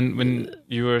me when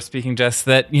you were speaking, Jess,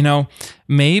 that, you know,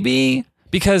 maybe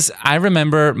because I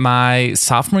remember my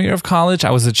sophomore year of college,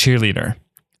 I was a cheerleader.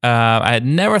 I had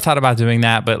never thought about doing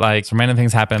that, but like some random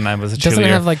things happened. I was a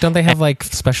cheerleader. Don't they have like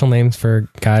special names for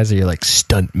guys? Or you're like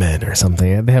stuntmen or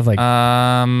something? They have like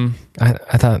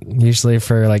I thought usually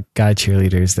for like guy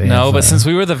cheerleaders they have, but since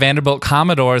we were the Vanderbilt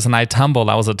Commodores and I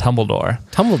tumbled, I was a tumbledore.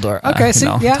 Tumbledore. Okay,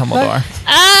 Tumbledore.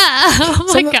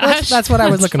 Oh my gosh, that's what I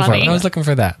was looking for. I was looking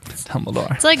for that.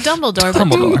 Tumbledore. It's like Dumbledore.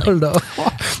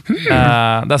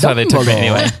 That's why they took me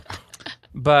anyway.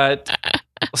 But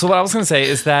so what I was going to say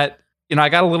is that, you know, I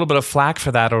got a little bit of flack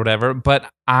for that or whatever, but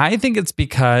I think it's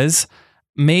because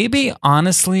maybe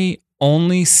honestly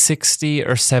only 60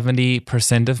 or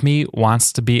 70% of me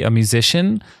wants to be a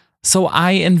musician. So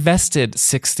I invested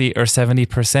 60 or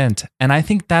 70%. And I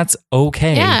think that's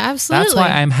okay. Yeah, absolutely. That's why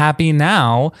I'm happy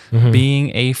now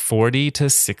being a 40 to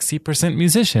 60%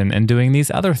 musician and doing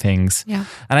these other things. Yeah.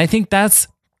 And I think that's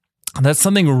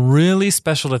something really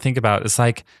special to think about. It's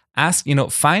like,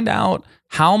 find out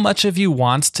how much of you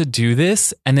wants to do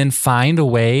this and then find a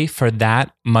way for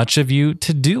that much of you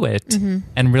to do it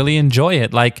and really enjoy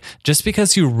it. Like, just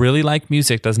because you really like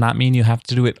music does not mean you have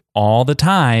to do it all the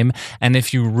time. And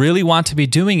if you really want to be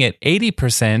doing it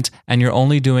 80% and you're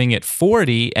only doing it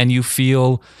 40 and you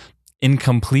feel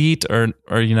incomplete or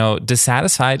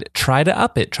dissatisfied, try to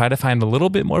up it. Try to find a little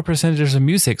bit more percentages of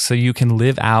music so you can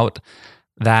live out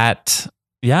that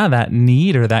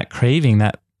need or that craving,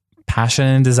 that passion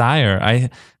and desire.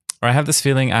 I have this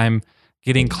feeling I'm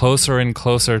getting closer and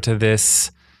closer to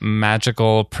this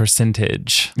magical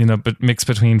percentage, but mixed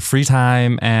between free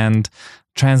time and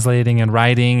translating and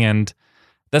writing. And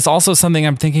that's also something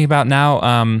I'm thinking about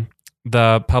now.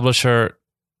 the publisher,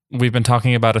 we've been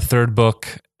talking about a third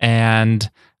book, and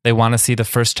they want to see the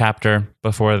first chapter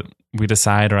before we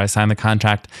decide or I sign the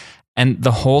contract. And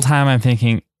the whole time I'm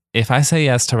thinking, if I say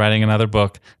yes to writing another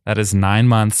book, that is 9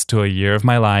 months to a year of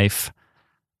my life,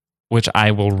 which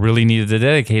I will really need to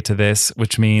dedicate to this,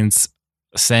 which means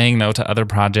saying no to other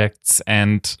projects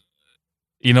and,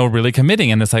 really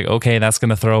committing. And it's like, okay, that's going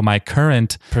to throw my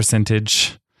current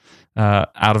percentage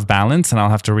out of balance, and I'll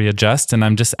have to readjust. And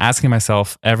I'm just asking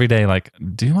myself every day, like,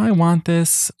 do I want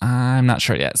this? I'm not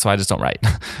sure yet. So I just don't write.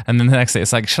 And then the next day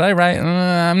it's like, should I write?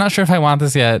 I'm not sure if I want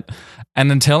this yet.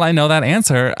 And until I know that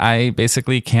answer, I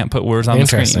basically can't put words on the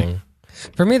screen.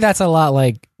 For me, that's a lot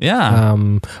like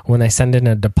when I send in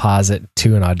a deposit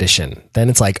to an audition. Then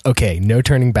it's like, okay, no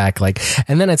turning back.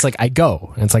 And then it's like I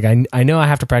go. And it's like I know I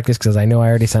have to practice because I know I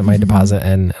already sent my deposit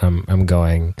and I'm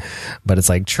going. But it's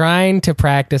like trying to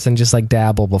practice and just like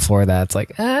dabble before that. It's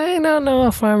like I don't know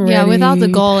if I'm ready. Yeah, without the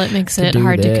goal, it makes it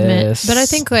hard to commit. But I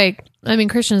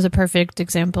think Christian is a perfect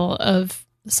example of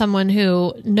someone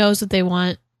who knows what they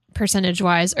want percentage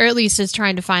wise, or at least is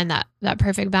trying to find that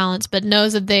perfect balance, but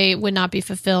knows that they would not be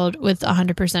fulfilled with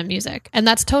 100% music. And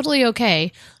that's totally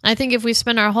okay. I think if we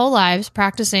spend our whole lives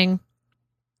practicing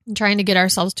and trying to get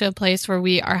ourselves to a place where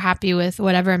we are happy with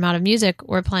whatever amount of music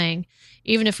we're playing,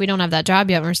 even if we don't have that job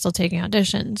yet, we're still taking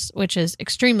auditions, which is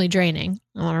extremely draining.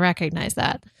 I want to recognize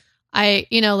that. I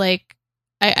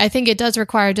think it does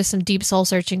require just some deep soul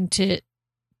searching to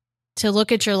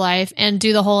look at your life and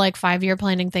do the whole 5-year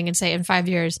planning thing and say, in 5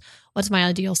 years, what's my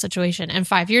ideal situation? And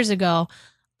 5 years ago,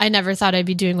 I never thought I'd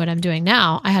be doing what I'm doing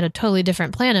now. I had a totally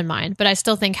different plan in mind, but I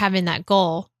still think having that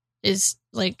goal is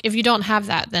if you don't have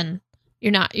that, then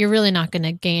you're really not going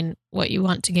to gain what you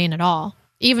want to gain at all.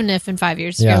 Even if in 5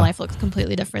 years, your life looks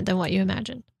completely different than what you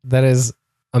imagined. That is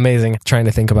amazing. Trying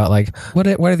to think about what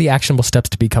are the actionable steps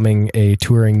to becoming a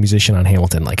touring musician on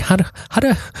Hamilton?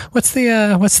 What's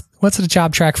the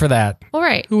job track for that? Well,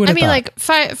 right. I mean,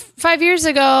 thought? 5 years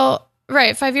ago,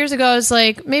 right? 5 years ago, is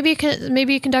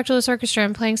maybe conduct this orchestra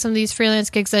and playing some of these freelance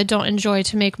gigs that I don't enjoy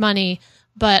to make money,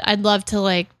 but I'd love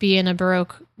to be in a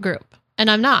Baroque group,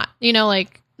 and I'm not.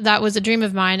 That was a dream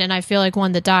of mine, and I feel like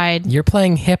one that died. You're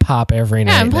playing hip hop every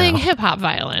night. Yeah, I'm playing hip hop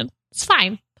violin. It's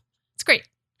fine. It's great.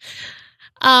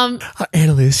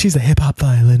 Annalise, she's a hip hop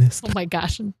violinist. Oh my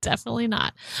gosh, definitely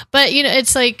not. But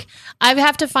it's I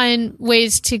have to find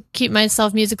ways to keep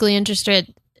myself musically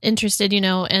interested, and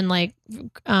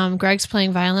Greg's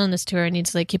playing violin on this tour and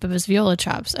needs to keep up his viola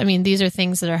chops. I mean, these are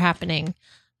things that are happening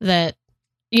that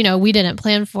we didn't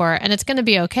plan for, and it's going to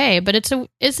be okay. But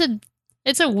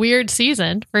it's a weird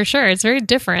season for sure. It's very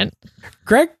different.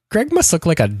 Greg must look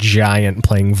like a giant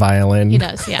playing violin. He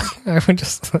does, yeah. I would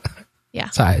just. Yeah,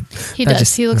 sorry. He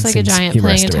does. He looks like a giant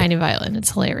playing a tiny violin.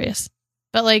 It's hilarious.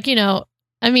 But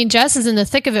Jess is in the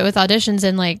thick of it with auditions,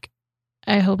 and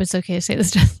I hope it's okay to say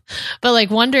this, Jess, but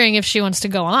wondering if she wants to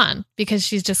go on because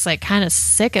she's just kind of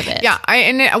sick of it. Yeah,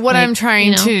 I'm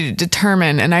trying to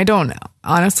determine, and I don't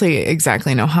honestly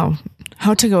exactly know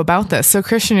how to go about this. So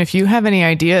Christian, if you have any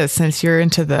ideas, since you're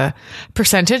into the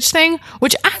percentage thing,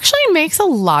 which actually makes a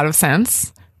lot of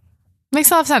sense. Makes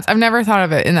a lot of sense. I've never thought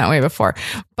of it in that way before.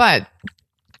 But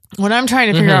what I'm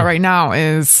trying to figure out right now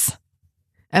is,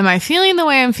 am I feeling the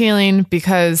way I'm feeling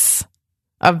because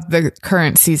of the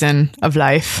current season of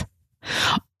life?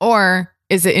 Or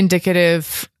is it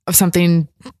indicative of something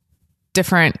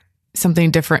different,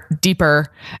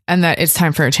 deeper, and that it's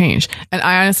time for a change? And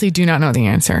I honestly do not know the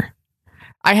answer.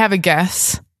 I have a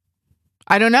guess.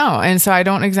 I don't know. And so I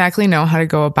don't exactly know how to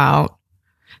go about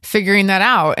figuring that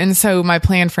out. And so my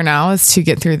plan for now is to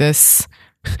get through this.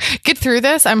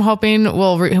 I'm hoping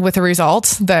with a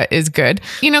result that is good,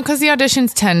 because the audition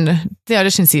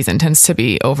season tends to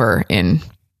be over in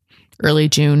early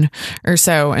June or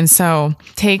so. And so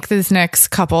take this next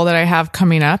couple that I have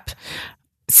coming up,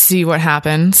 see what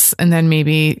happens, and then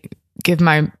maybe give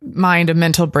my mind a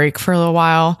mental break for a little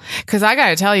while. Cause I got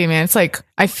to tell you, man, it's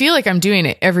I feel like I'm doing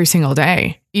it every single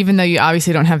day, even though you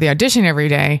obviously don't have the audition every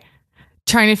day.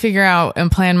 Trying to figure out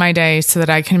and plan my day so that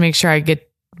I can make sure I get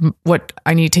what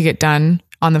I need to get done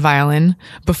on the violin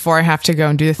before I have to go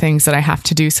and do the things that I have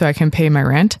to do so I can pay my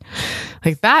rent.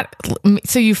 That.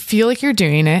 So you feel like you're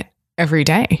doing it every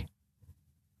day.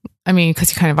 I mean,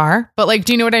 because you kind of are. But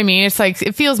do you know what I mean? It's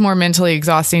it feels more mentally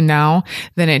exhausting now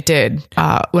than it did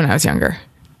when I was younger.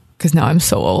 Because now I'm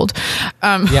so old.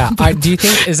 Yeah. Do you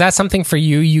think, is that something for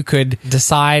you? You could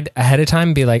decide ahead of time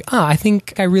and be I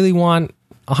think I really want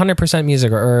 100%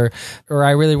 music, or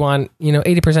I really want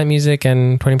 80% music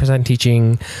and 20%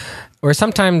 teaching. Or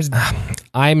sometimes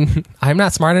I'm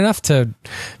not smart enough to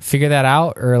figure that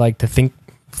out, or to think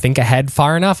think ahead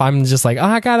far enough. I'm just like, oh,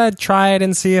 I gotta try it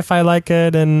and see if I like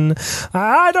it, and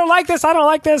I don't like this.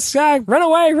 Run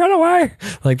away.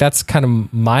 Like that's kind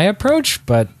of my approach,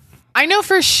 but I know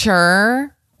for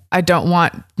sure I don't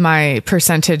want my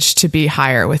percentage to be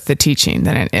higher with the teaching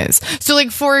than it is. So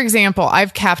like, for example,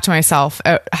 I've capped myself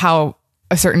at how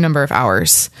a certain number of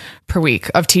hours per week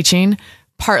of teaching,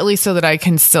 partly so that I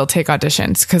can still take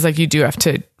auditions, because like you do have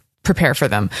to prepare for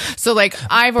them. So like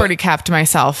I've already capped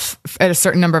myself at a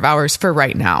certain number of hours for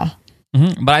right now.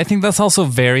 Mm-hmm. But I think that's also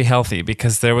very healthy,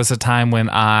 because there was a time when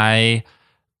I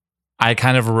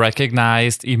kind of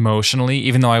recognized emotionally,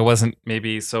 even though I wasn't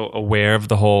maybe so aware of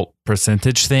the whole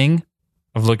percentage thing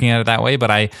of looking at it that way, but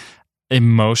I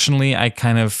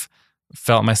kind of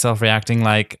felt myself reacting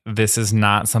like this is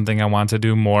not something I want to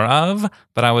do more of.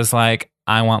 But I was like,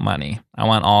 I want money. I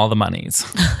want all the monies.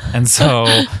 And so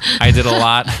I did a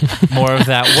lot more of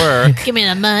that work. Give me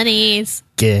the monies.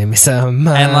 Give me some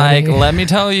money. And like, let me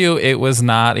tell you, it was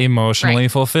not emotionally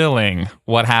fulfilling.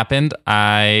 What happened?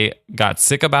 I got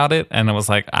sick about it, and I was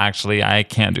like, actually, I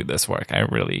can't do this work.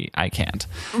 I can't.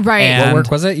 Right. And what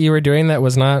work was it you were doing that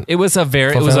was not? It was a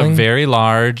very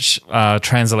large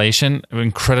translation,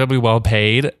 incredibly well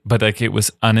paid, but like it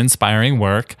was uninspiring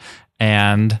work.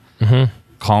 And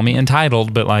call me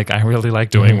entitled, but like I really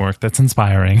like doing work that's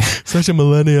inspiring. Such a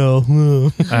millennial.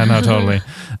 I know, totally.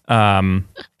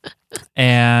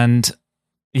 And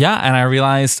I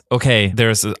realized, okay,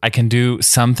 I can do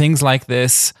some things like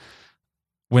this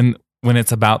when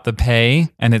it's about the pay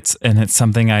and it's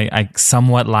something I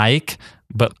somewhat like,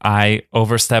 but I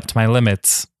overstepped my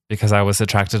limits because I was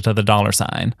attracted to the dollar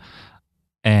sign.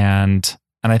 And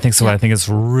I think so. I think it's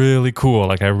really cool.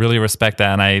 Like I really respect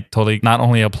that. And I totally not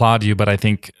only applaud you, but I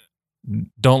think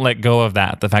don't let go of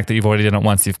that. The fact that you've already done it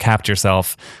once, you've capped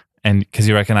yourself, and because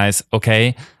you recognize,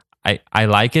 okay, I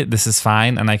like it. This is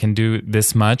fine. And I can do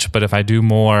this much. But if I do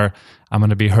more, I'm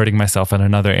going to be hurting myself in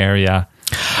another area.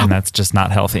 And that's just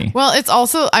not healthy. Well, it's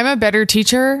also, I'm a better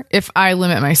teacher if I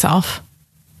limit myself.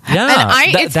 Yeah.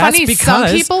 And it's funny. Some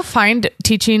people find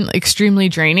teaching extremely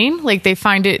draining. Like they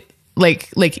find it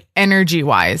like energy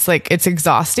wise, like it's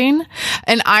exhausting.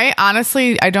 And I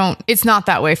honestly, it's not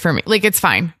that way for me. Like it's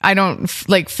fine. I don't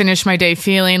finish my day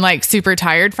feeling like super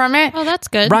tired from it. Oh, that's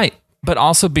good. Right. But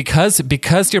also because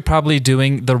you're probably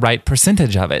doing the right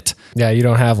percentage of it. Yeah, you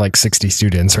don't have like 60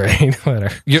 students, right?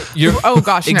 You're oh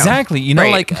gosh, no. Exactly. You know,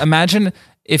 right. like imagine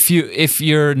if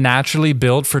you're naturally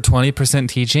built for 20%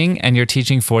 teaching and you're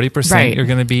teaching 40%, right. You're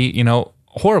going to be,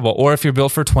 horrible. Or if you're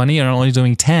built for 20 and only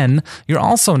doing 10, you're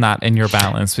also not in your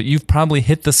balance, but you've probably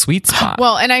hit the sweet spot.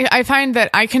 Well, and I find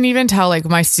that I can even tell like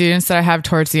my students that I have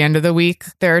towards the end of the week,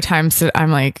 there are times that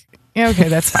I'm like, yeah, okay,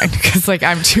 that's fine. Because like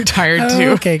I'm too tired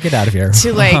to okay, get out of here.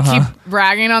 To like keep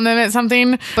bragging on them at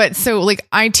something. But so like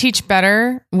I teach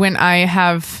better when I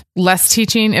have less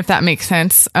teaching, if that makes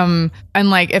sense. And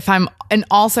like if I'm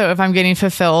getting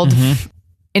fulfilled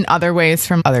in other ways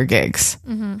from other gigs.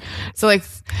 Mm-hmm. So like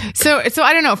so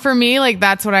I don't know. For me, like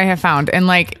that's what I have found. And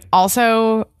like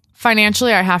also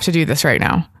financially I have to do this right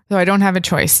now. So I don't have a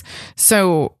choice.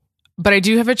 So but I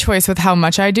do have a choice with how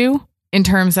much I do in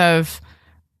terms of,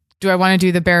 do I want to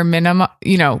do the bare minimum,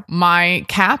 my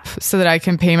cap so that I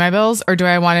can pay my bills? Or do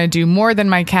I want to do more than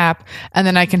my cap and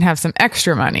then I can have some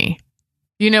extra money?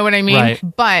 You know what I mean? Right.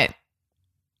 But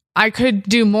I could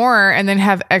do more and then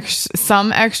have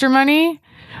some extra money,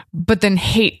 but then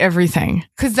hate everything.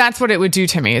 Because that's what it would do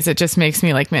to me, is it just makes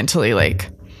me like mentally like,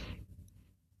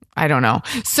 I don't know.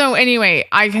 So anyway,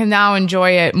 I can now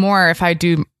enjoy it more if I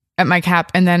do at my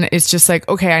cap. And then it's just like,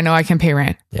 okay, I know I can pay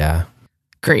rent. Yeah.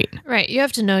 Great. Right. You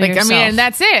have to know yourself. I mean, and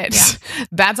that's it. Yeah.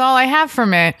 That's all I have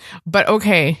from it. But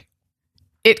okay,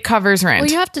 it covers rent. Well,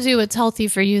 you have to do what's healthy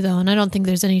for you, though. And I don't think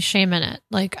there's any shame in it.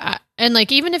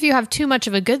 Even if you have too much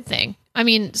of a good thing, I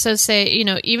mean, so say,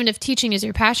 even if teaching is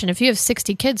your passion, if you have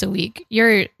 60 kids a week,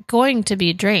 you're going to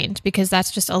be drained because that's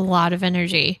just a lot of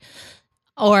energy.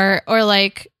 Or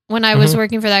like when I was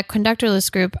working for that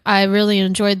conductorless group, I really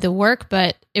enjoyed the work,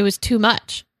 but it was too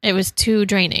much. It was too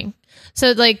draining.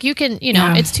 So like you can,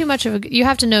 it's too much of you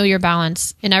have to know your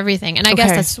balance in everything. And I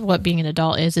guess that's what being an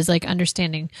adult is like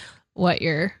understanding what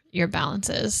your balance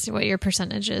is, what your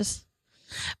percentage is.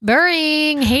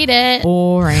 Boring. Hate it.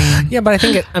 Boring. Yeah, but I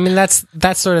think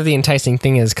that's sort of the enticing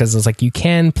thing, is because it's like you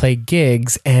can play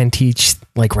gigs and teach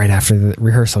like right after the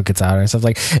rehearsal gets out and stuff.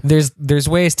 Like there's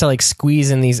ways to like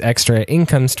squeeze in these extra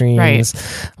income streams,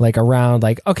 like around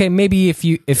like, okay, maybe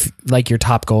if like your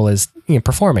top goal is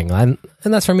performing. And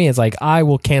that's for me. It's like, I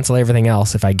will cancel everything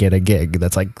else if I get a gig.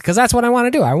 That's like, because that's what I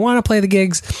want to do. I want to play the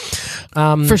gigs.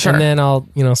 For sure. And then I'll,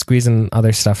 squeeze in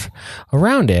other stuff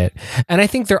around it. And I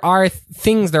think there are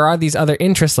these other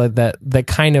interests that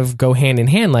kind of go hand in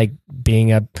hand, like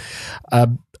being a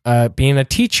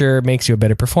teacher makes you a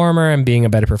better performer, and being a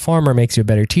better performer makes you a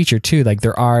better teacher too. Like,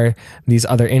 there are these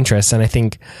other interests. And I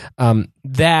think,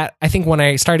 when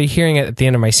I started hearing it at the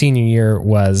end of my senior year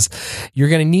was, you're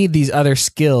going to need these other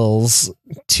skills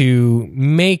to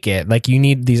make it. Like, you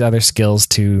need these other skills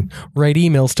to write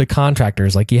emails to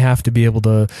contractors. Like, you have to be able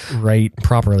to write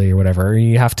properly or whatever.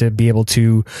 You have to be able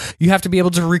to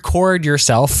record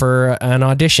yourself for an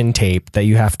audition tape that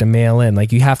you have to mail in.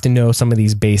 Like, you have to know some of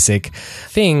these basic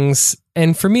things.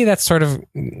 And for me, that's sort of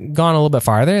gone a little bit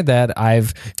farther, that I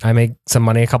make some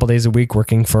money a couple days a week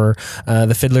working for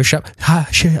the Fiddler Shop.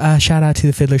 Shout out to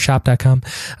the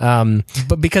fiddlershop.com.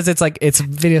 But because it's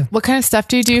video. What kind of stuff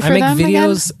do you do for them? I make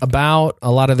videos about a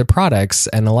lot of their products,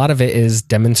 and a lot of it is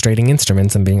demonstrating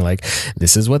instruments and being like,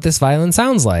 this is what this violin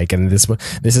sounds like, and this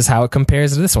is how it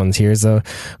compares to this one. Here's a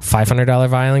 $500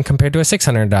 violin compared to a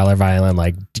 $600 violin.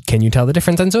 Like, can you tell the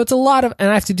difference? And so it's a lot of,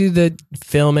 and I have to do the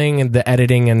filming and the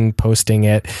editing and posting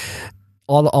it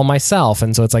all myself.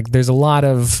 And so it's like there's a lot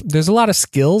of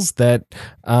skills that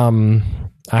I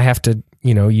have to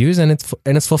use, and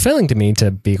it's fulfilling to me to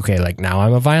be okay. Like, now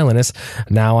I'm a violinist,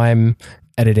 now I'm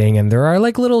editing, and there are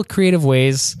like little creative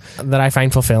ways that I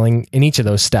find fulfilling in each of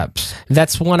those steps.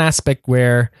 That's one aspect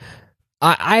where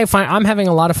I find I'm having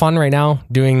a lot of fun right now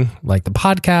doing like the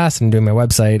podcast and doing my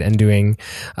website and doing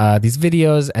these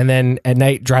videos, and then at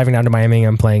night driving down to Miami,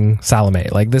 I'm playing Salome.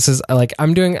 Like, this is like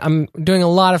I'm doing a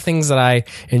lot of things that I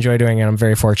enjoy doing, and I'm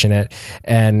very fortunate.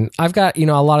 And I've got a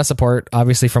lot of support,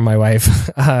 obviously, from my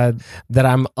wife that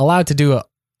I'm allowed to do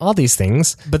all these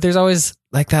things. But there's always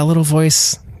like that little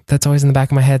voice that's always in the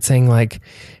back of my head saying like,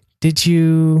 "Did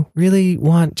you really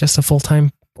want just a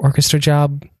full-time orchestra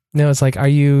job?" No, it's like, are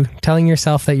you telling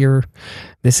yourself that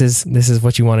this is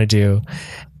what you want to do?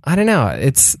 I don't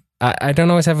know. I don't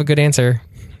always have a good answer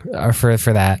for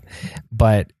that,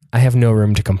 but I have no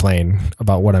room to complain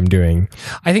about what I'm doing.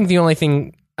 I think the only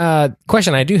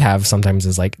question I do have sometimes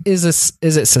is like, is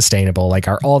it sustainable? Like,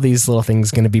 are all these little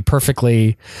things going to be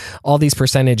all these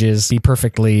percentages be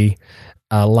perfectly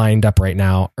lined up right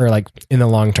now, or like in the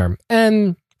long term?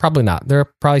 And probably not. There are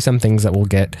probably some things that will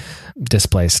get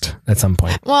displaced at some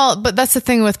point. Well, but that's the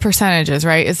thing with percentages,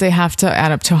 right? Is they have to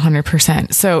add up to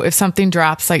 100%. So if something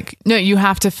drops, like, no, you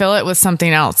have to fill it with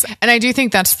something else. And I do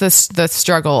think that's the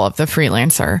struggle of the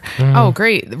freelancer. Oh,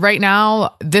 great. Right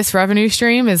now, this revenue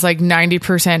stream is like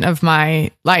 90% of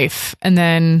my life. And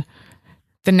then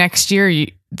the next year,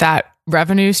 that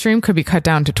revenue stream could be cut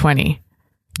down to 20.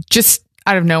 Just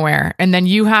out of nowhere. And then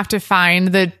you have to find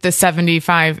the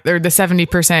 75 or the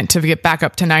 70% to get back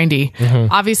up to 90.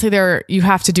 Mm-hmm. Obviously you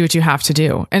have to do what you have to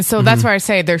do. And so that's why I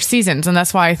say there's seasons. And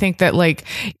that's why I think that like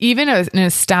even an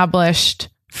established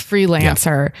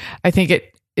freelancer, I think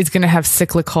it is going to have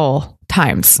cyclical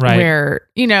times where,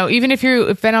 even if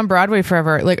you've been on Broadway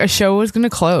forever, like a show is going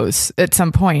to close at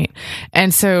some point.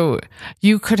 And so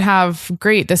you could have,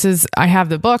 I have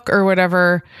the book or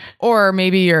whatever, or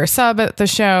maybe you're a sub at the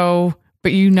show,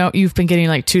 but you've been getting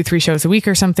like 2-3 shows a week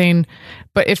or something.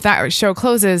 But if that show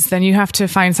closes, then you have to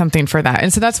find something for that.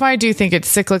 And so that's why I do think it's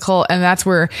cyclical, and that's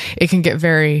where it can get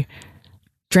very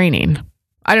draining.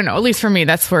 I don't know. At least for me,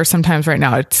 that's where sometimes right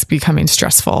now it's becoming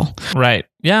stressful. Right.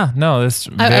 Yeah. No, that's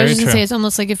very I was just true. gonna say, it's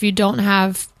almost like if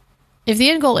the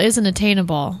end goal isn't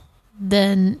attainable,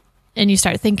 then, and you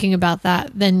start thinking about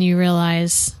that, then you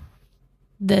realize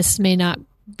this may not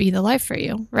be the life for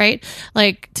you, right?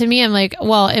 Like, to me, I'm like,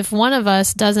 well, if one of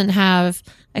us doesn't have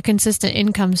a consistent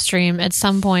income stream at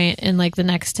some point in like the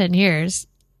next 10 years,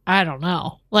 I don't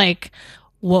know. Like,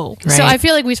 whoa. Right. So I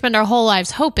feel like we spend our whole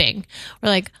lives hoping. We're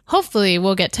like, hopefully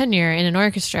we'll get tenure in an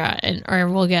orchestra, or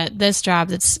we'll get this job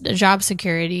that's a job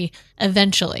security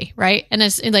eventually, right? And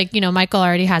it's like, Michael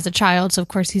already has a child, so of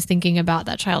course he's thinking about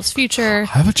that child's future.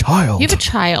 I have a child. You have a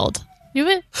child. You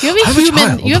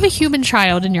have a human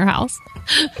child in your house.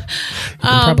 You can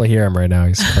probably hear him right now.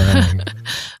 He's crying.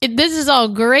 This is all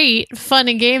great, fun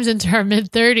and games into our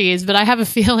mid-30s, but I have a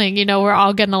feeling, we're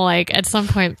all gonna like at some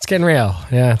point. It's getting real.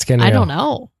 Yeah, it's getting real.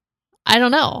 I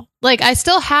don't know. Like, I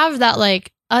still have that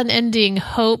like unending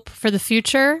hope for the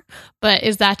future, but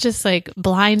is that just like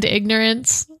blind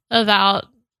ignorance about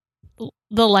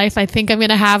the life I think I'm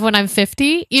gonna have when I'm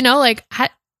 50?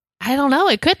 I don't know.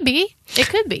 It could be.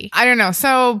 I don't know.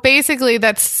 So basically,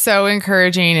 that's so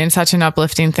encouraging and such an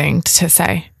uplifting thing to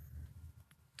say.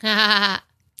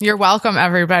 You're welcome,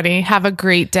 everybody. Have a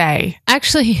great day.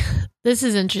 Actually, this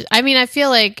is interesting. I mean, I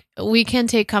feel like we can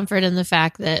take comfort in the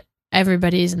fact that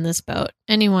everybody's in this boat.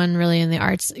 Anyone really in the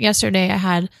arts. Yesterday,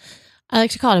 I like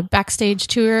to call it a backstage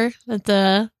tour at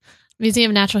the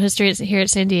Museum of Natural History here at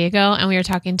San Diego. And we were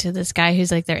talking to this guy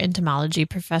who's like their entomology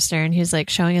professor. And he's like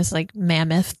showing us like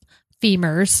mammoth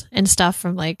femurs and stuff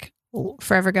from like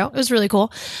forever ago. It was really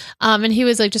cool. And he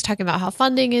was like just talking about how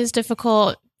funding is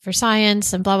difficult for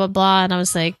science and blah, blah, blah. And I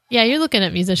was like, yeah, you're looking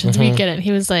at musicians. We get it.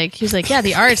 He was like, yeah,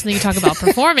 the arts. And then you talk about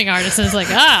performing artists. And it's like,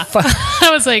 I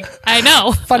was like, I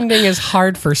know. Funding is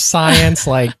hard for science.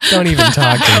 Like, don't even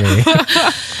talk to me.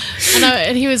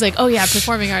 And he was like, oh yeah,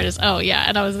 performing artists. Oh yeah.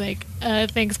 And I was like,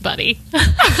 thanks, buddy.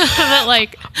 But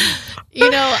like,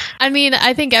 I mean,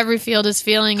 I think every field is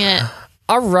feeling it.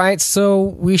 All right. So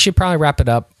we should probably wrap it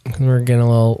up. We're getting a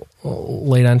little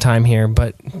late on time here,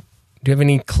 but do you have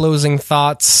any closing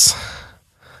thoughts?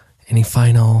 Any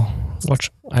final?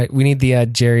 We need the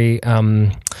Jerry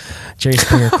Springer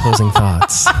closing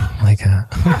thoughts. Like,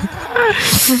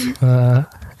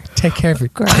 take care of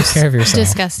yourself.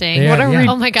 Disgusting. Yeah,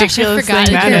 Oh my gosh, I forgot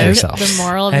the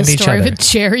moral of the story with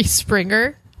Jerry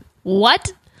Springer.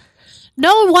 What?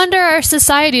 No wonder our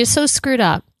society is so screwed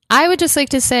up. I would just like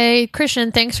to say,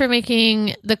 Christian, thanks for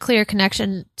making the clear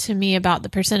connection to me about the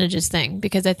percentages thing,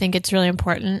 because I think it's really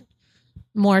important.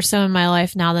 More so in my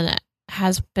life now than it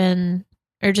has been,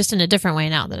 or just in a different way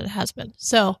now than it has been.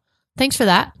 So thanks for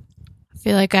that. I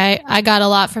feel like I got a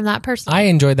lot from that person. I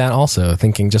enjoyed that also,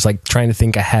 thinking, just like trying to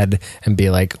think ahead and be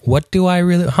like,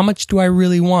 how much do I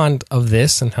really want of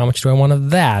this and how much do I want of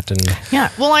that? And yeah,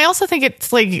 well, I also think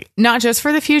it's like not just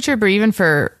for the future, but even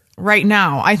for right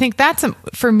now. I think that's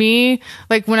for me,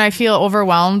 like when I feel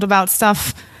overwhelmed about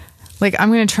stuff, like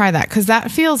I'm going to try that because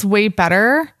that feels way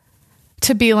better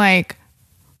to be like,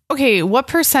 okay, what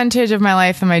percentage of my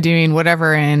life am I doing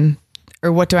whatever in,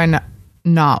 or what do I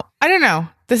not? I don't know.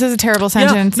 This is a terrible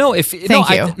sentence. I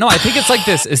think it's like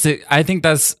this. I think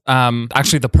that's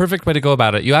actually the perfect way to go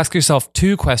about it. You ask yourself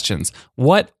two questions.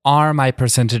 What are my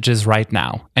percentages right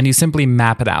now? And you simply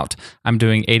map it out. I'm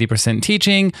doing 80%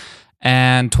 teaching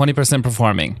and 20%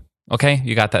 performing. Okay,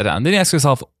 you got that down. Then you ask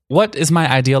yourself, what is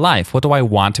my ideal life? What do I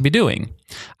want to be doing?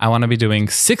 I want to be doing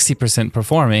 60%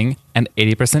 performing and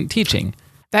 80% teaching.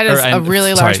 That is a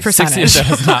really large percentage.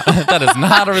 60, that is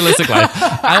not a realistic life.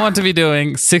 I want to be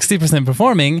doing 60%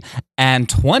 performing and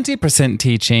 20%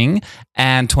 teaching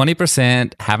and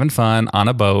 20% having fun on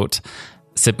a boat,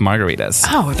 sip margaritas.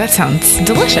 Oh, that sounds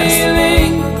delicious. I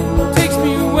need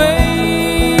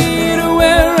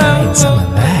some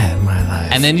of that in my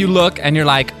life. And then you look and you're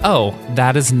like, oh,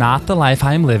 that is not the life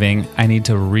I'm living. I need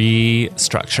to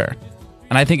restructure.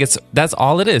 And I think that's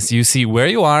all it is. You see where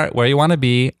you are, where you want to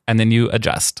be, and then you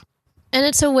adjust. And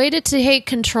it's a way to take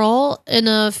control in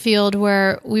a field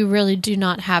where we really do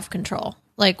not have control.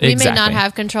 Like we may not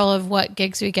have control of what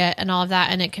gigs we get and all of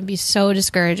that, and it can be so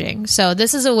discouraging. So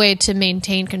this is a way to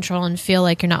maintain control and feel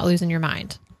like you're not losing your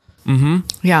mind. Mm-hmm.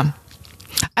 Yeah.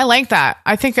 I like that.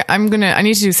 I think I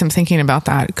need to do some thinking about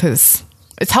that because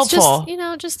it's helpful.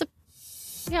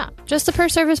 Just the Per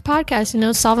Service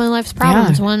podcast, solving life's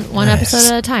problems one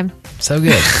episode at a time. So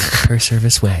good. Per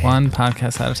Service way. One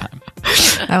podcast at a time.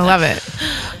 I love it.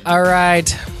 All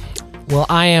right. Well,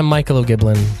 I am Michael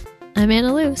O'Giblin. I'm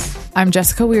Anna Luce. I'm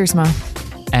Jessica Wiersma.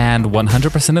 And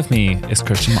 100% of me is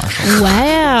Christian Marshall.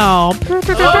 Wow.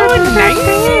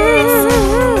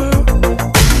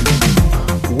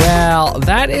 Well,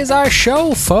 that is our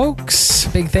show, folks.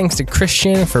 Big thanks to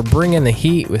Christian for bringing the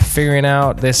heat with figuring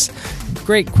out this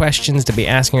great questions to be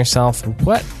asking yourself.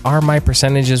 What are my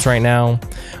percentages right now?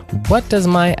 What does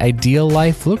my ideal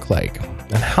life look like?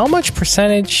 And how much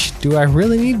percentage do I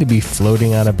really need to be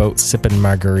floating on a boat sipping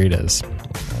margaritas?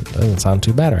 That doesn't sound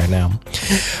too bad right now.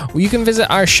 Well, you can visit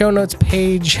our show notes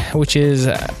page, which is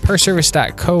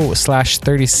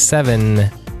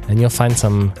perservice.co/37. And you'll find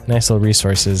some nice little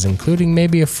resources, including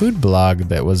maybe a food blog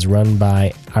that was run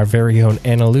by our very own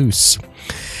Anna Luce.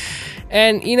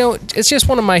 And, it's just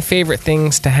one of my favorite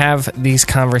things to have these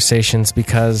conversations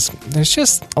because there's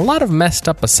just a lot of messed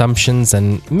up assumptions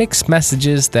and mixed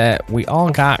messages that we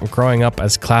all got growing up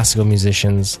as classical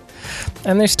musicians.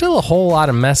 And there's still a whole lot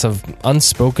of mess of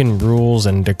unspoken rules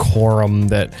and decorum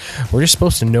that we're just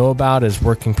supposed to know about as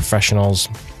working professionals.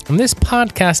 And this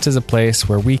podcast is a place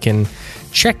where we can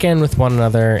check in with one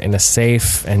another in a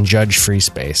safe and judge-free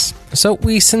space. So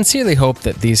we sincerely hope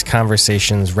that these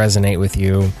conversations resonate with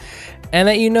you and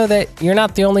that you know that you're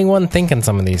not the only one thinking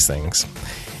some of these things.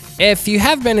 If you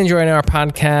have been enjoying our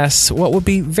podcasts, what would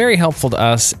be very helpful to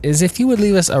us is if you would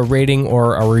leave us a rating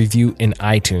or a review in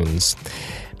iTunes.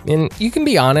 And you can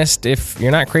be honest if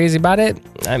you're not crazy about it.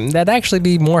 That'd actually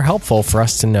be more helpful for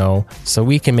us to know so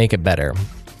we can make it better.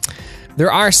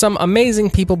 There are some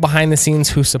amazing people behind the scenes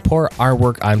who support our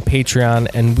work on Patreon,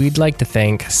 and we'd like to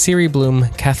thank Siri Bloom,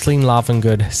 Kathleen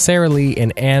Lovengood, Sarah Lee,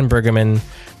 and Anne Bergman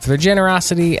for their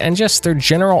generosity and just their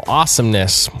general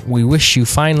awesomeness. We wish you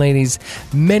fine ladies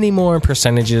many more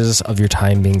percentages of your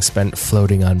time being spent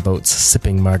floating on boats,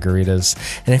 sipping margaritas.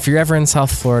 And if you're ever in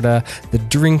South Florida, the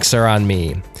drinks are on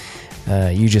me.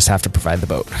 You just have to provide the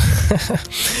boat.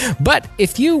 But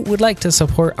if you would like to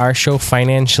support our show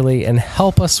financially and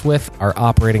help us with our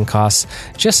operating costs,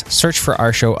 just search for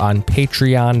our show on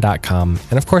patreon.com.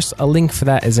 And of course, a link for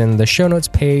that is in the show notes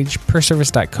page,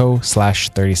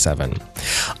 perservice.co/37.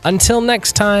 Until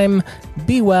next time,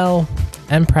 be well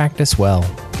and practice well.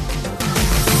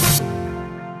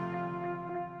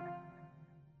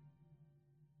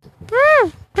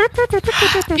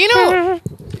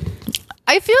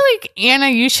 I feel like, Anna,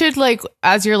 you should,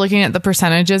 as you're looking at the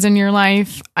percentages in your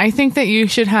life, I think that you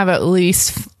should have at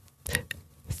least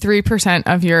 3%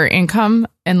 of your income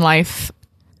in life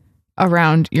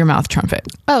around your mouth trumpet.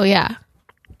 Oh, yeah.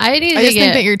 I just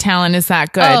think that your talent is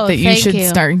that good that you should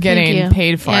start getting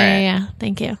paid for it. Yeah.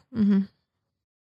 Thank you. Mm-hmm.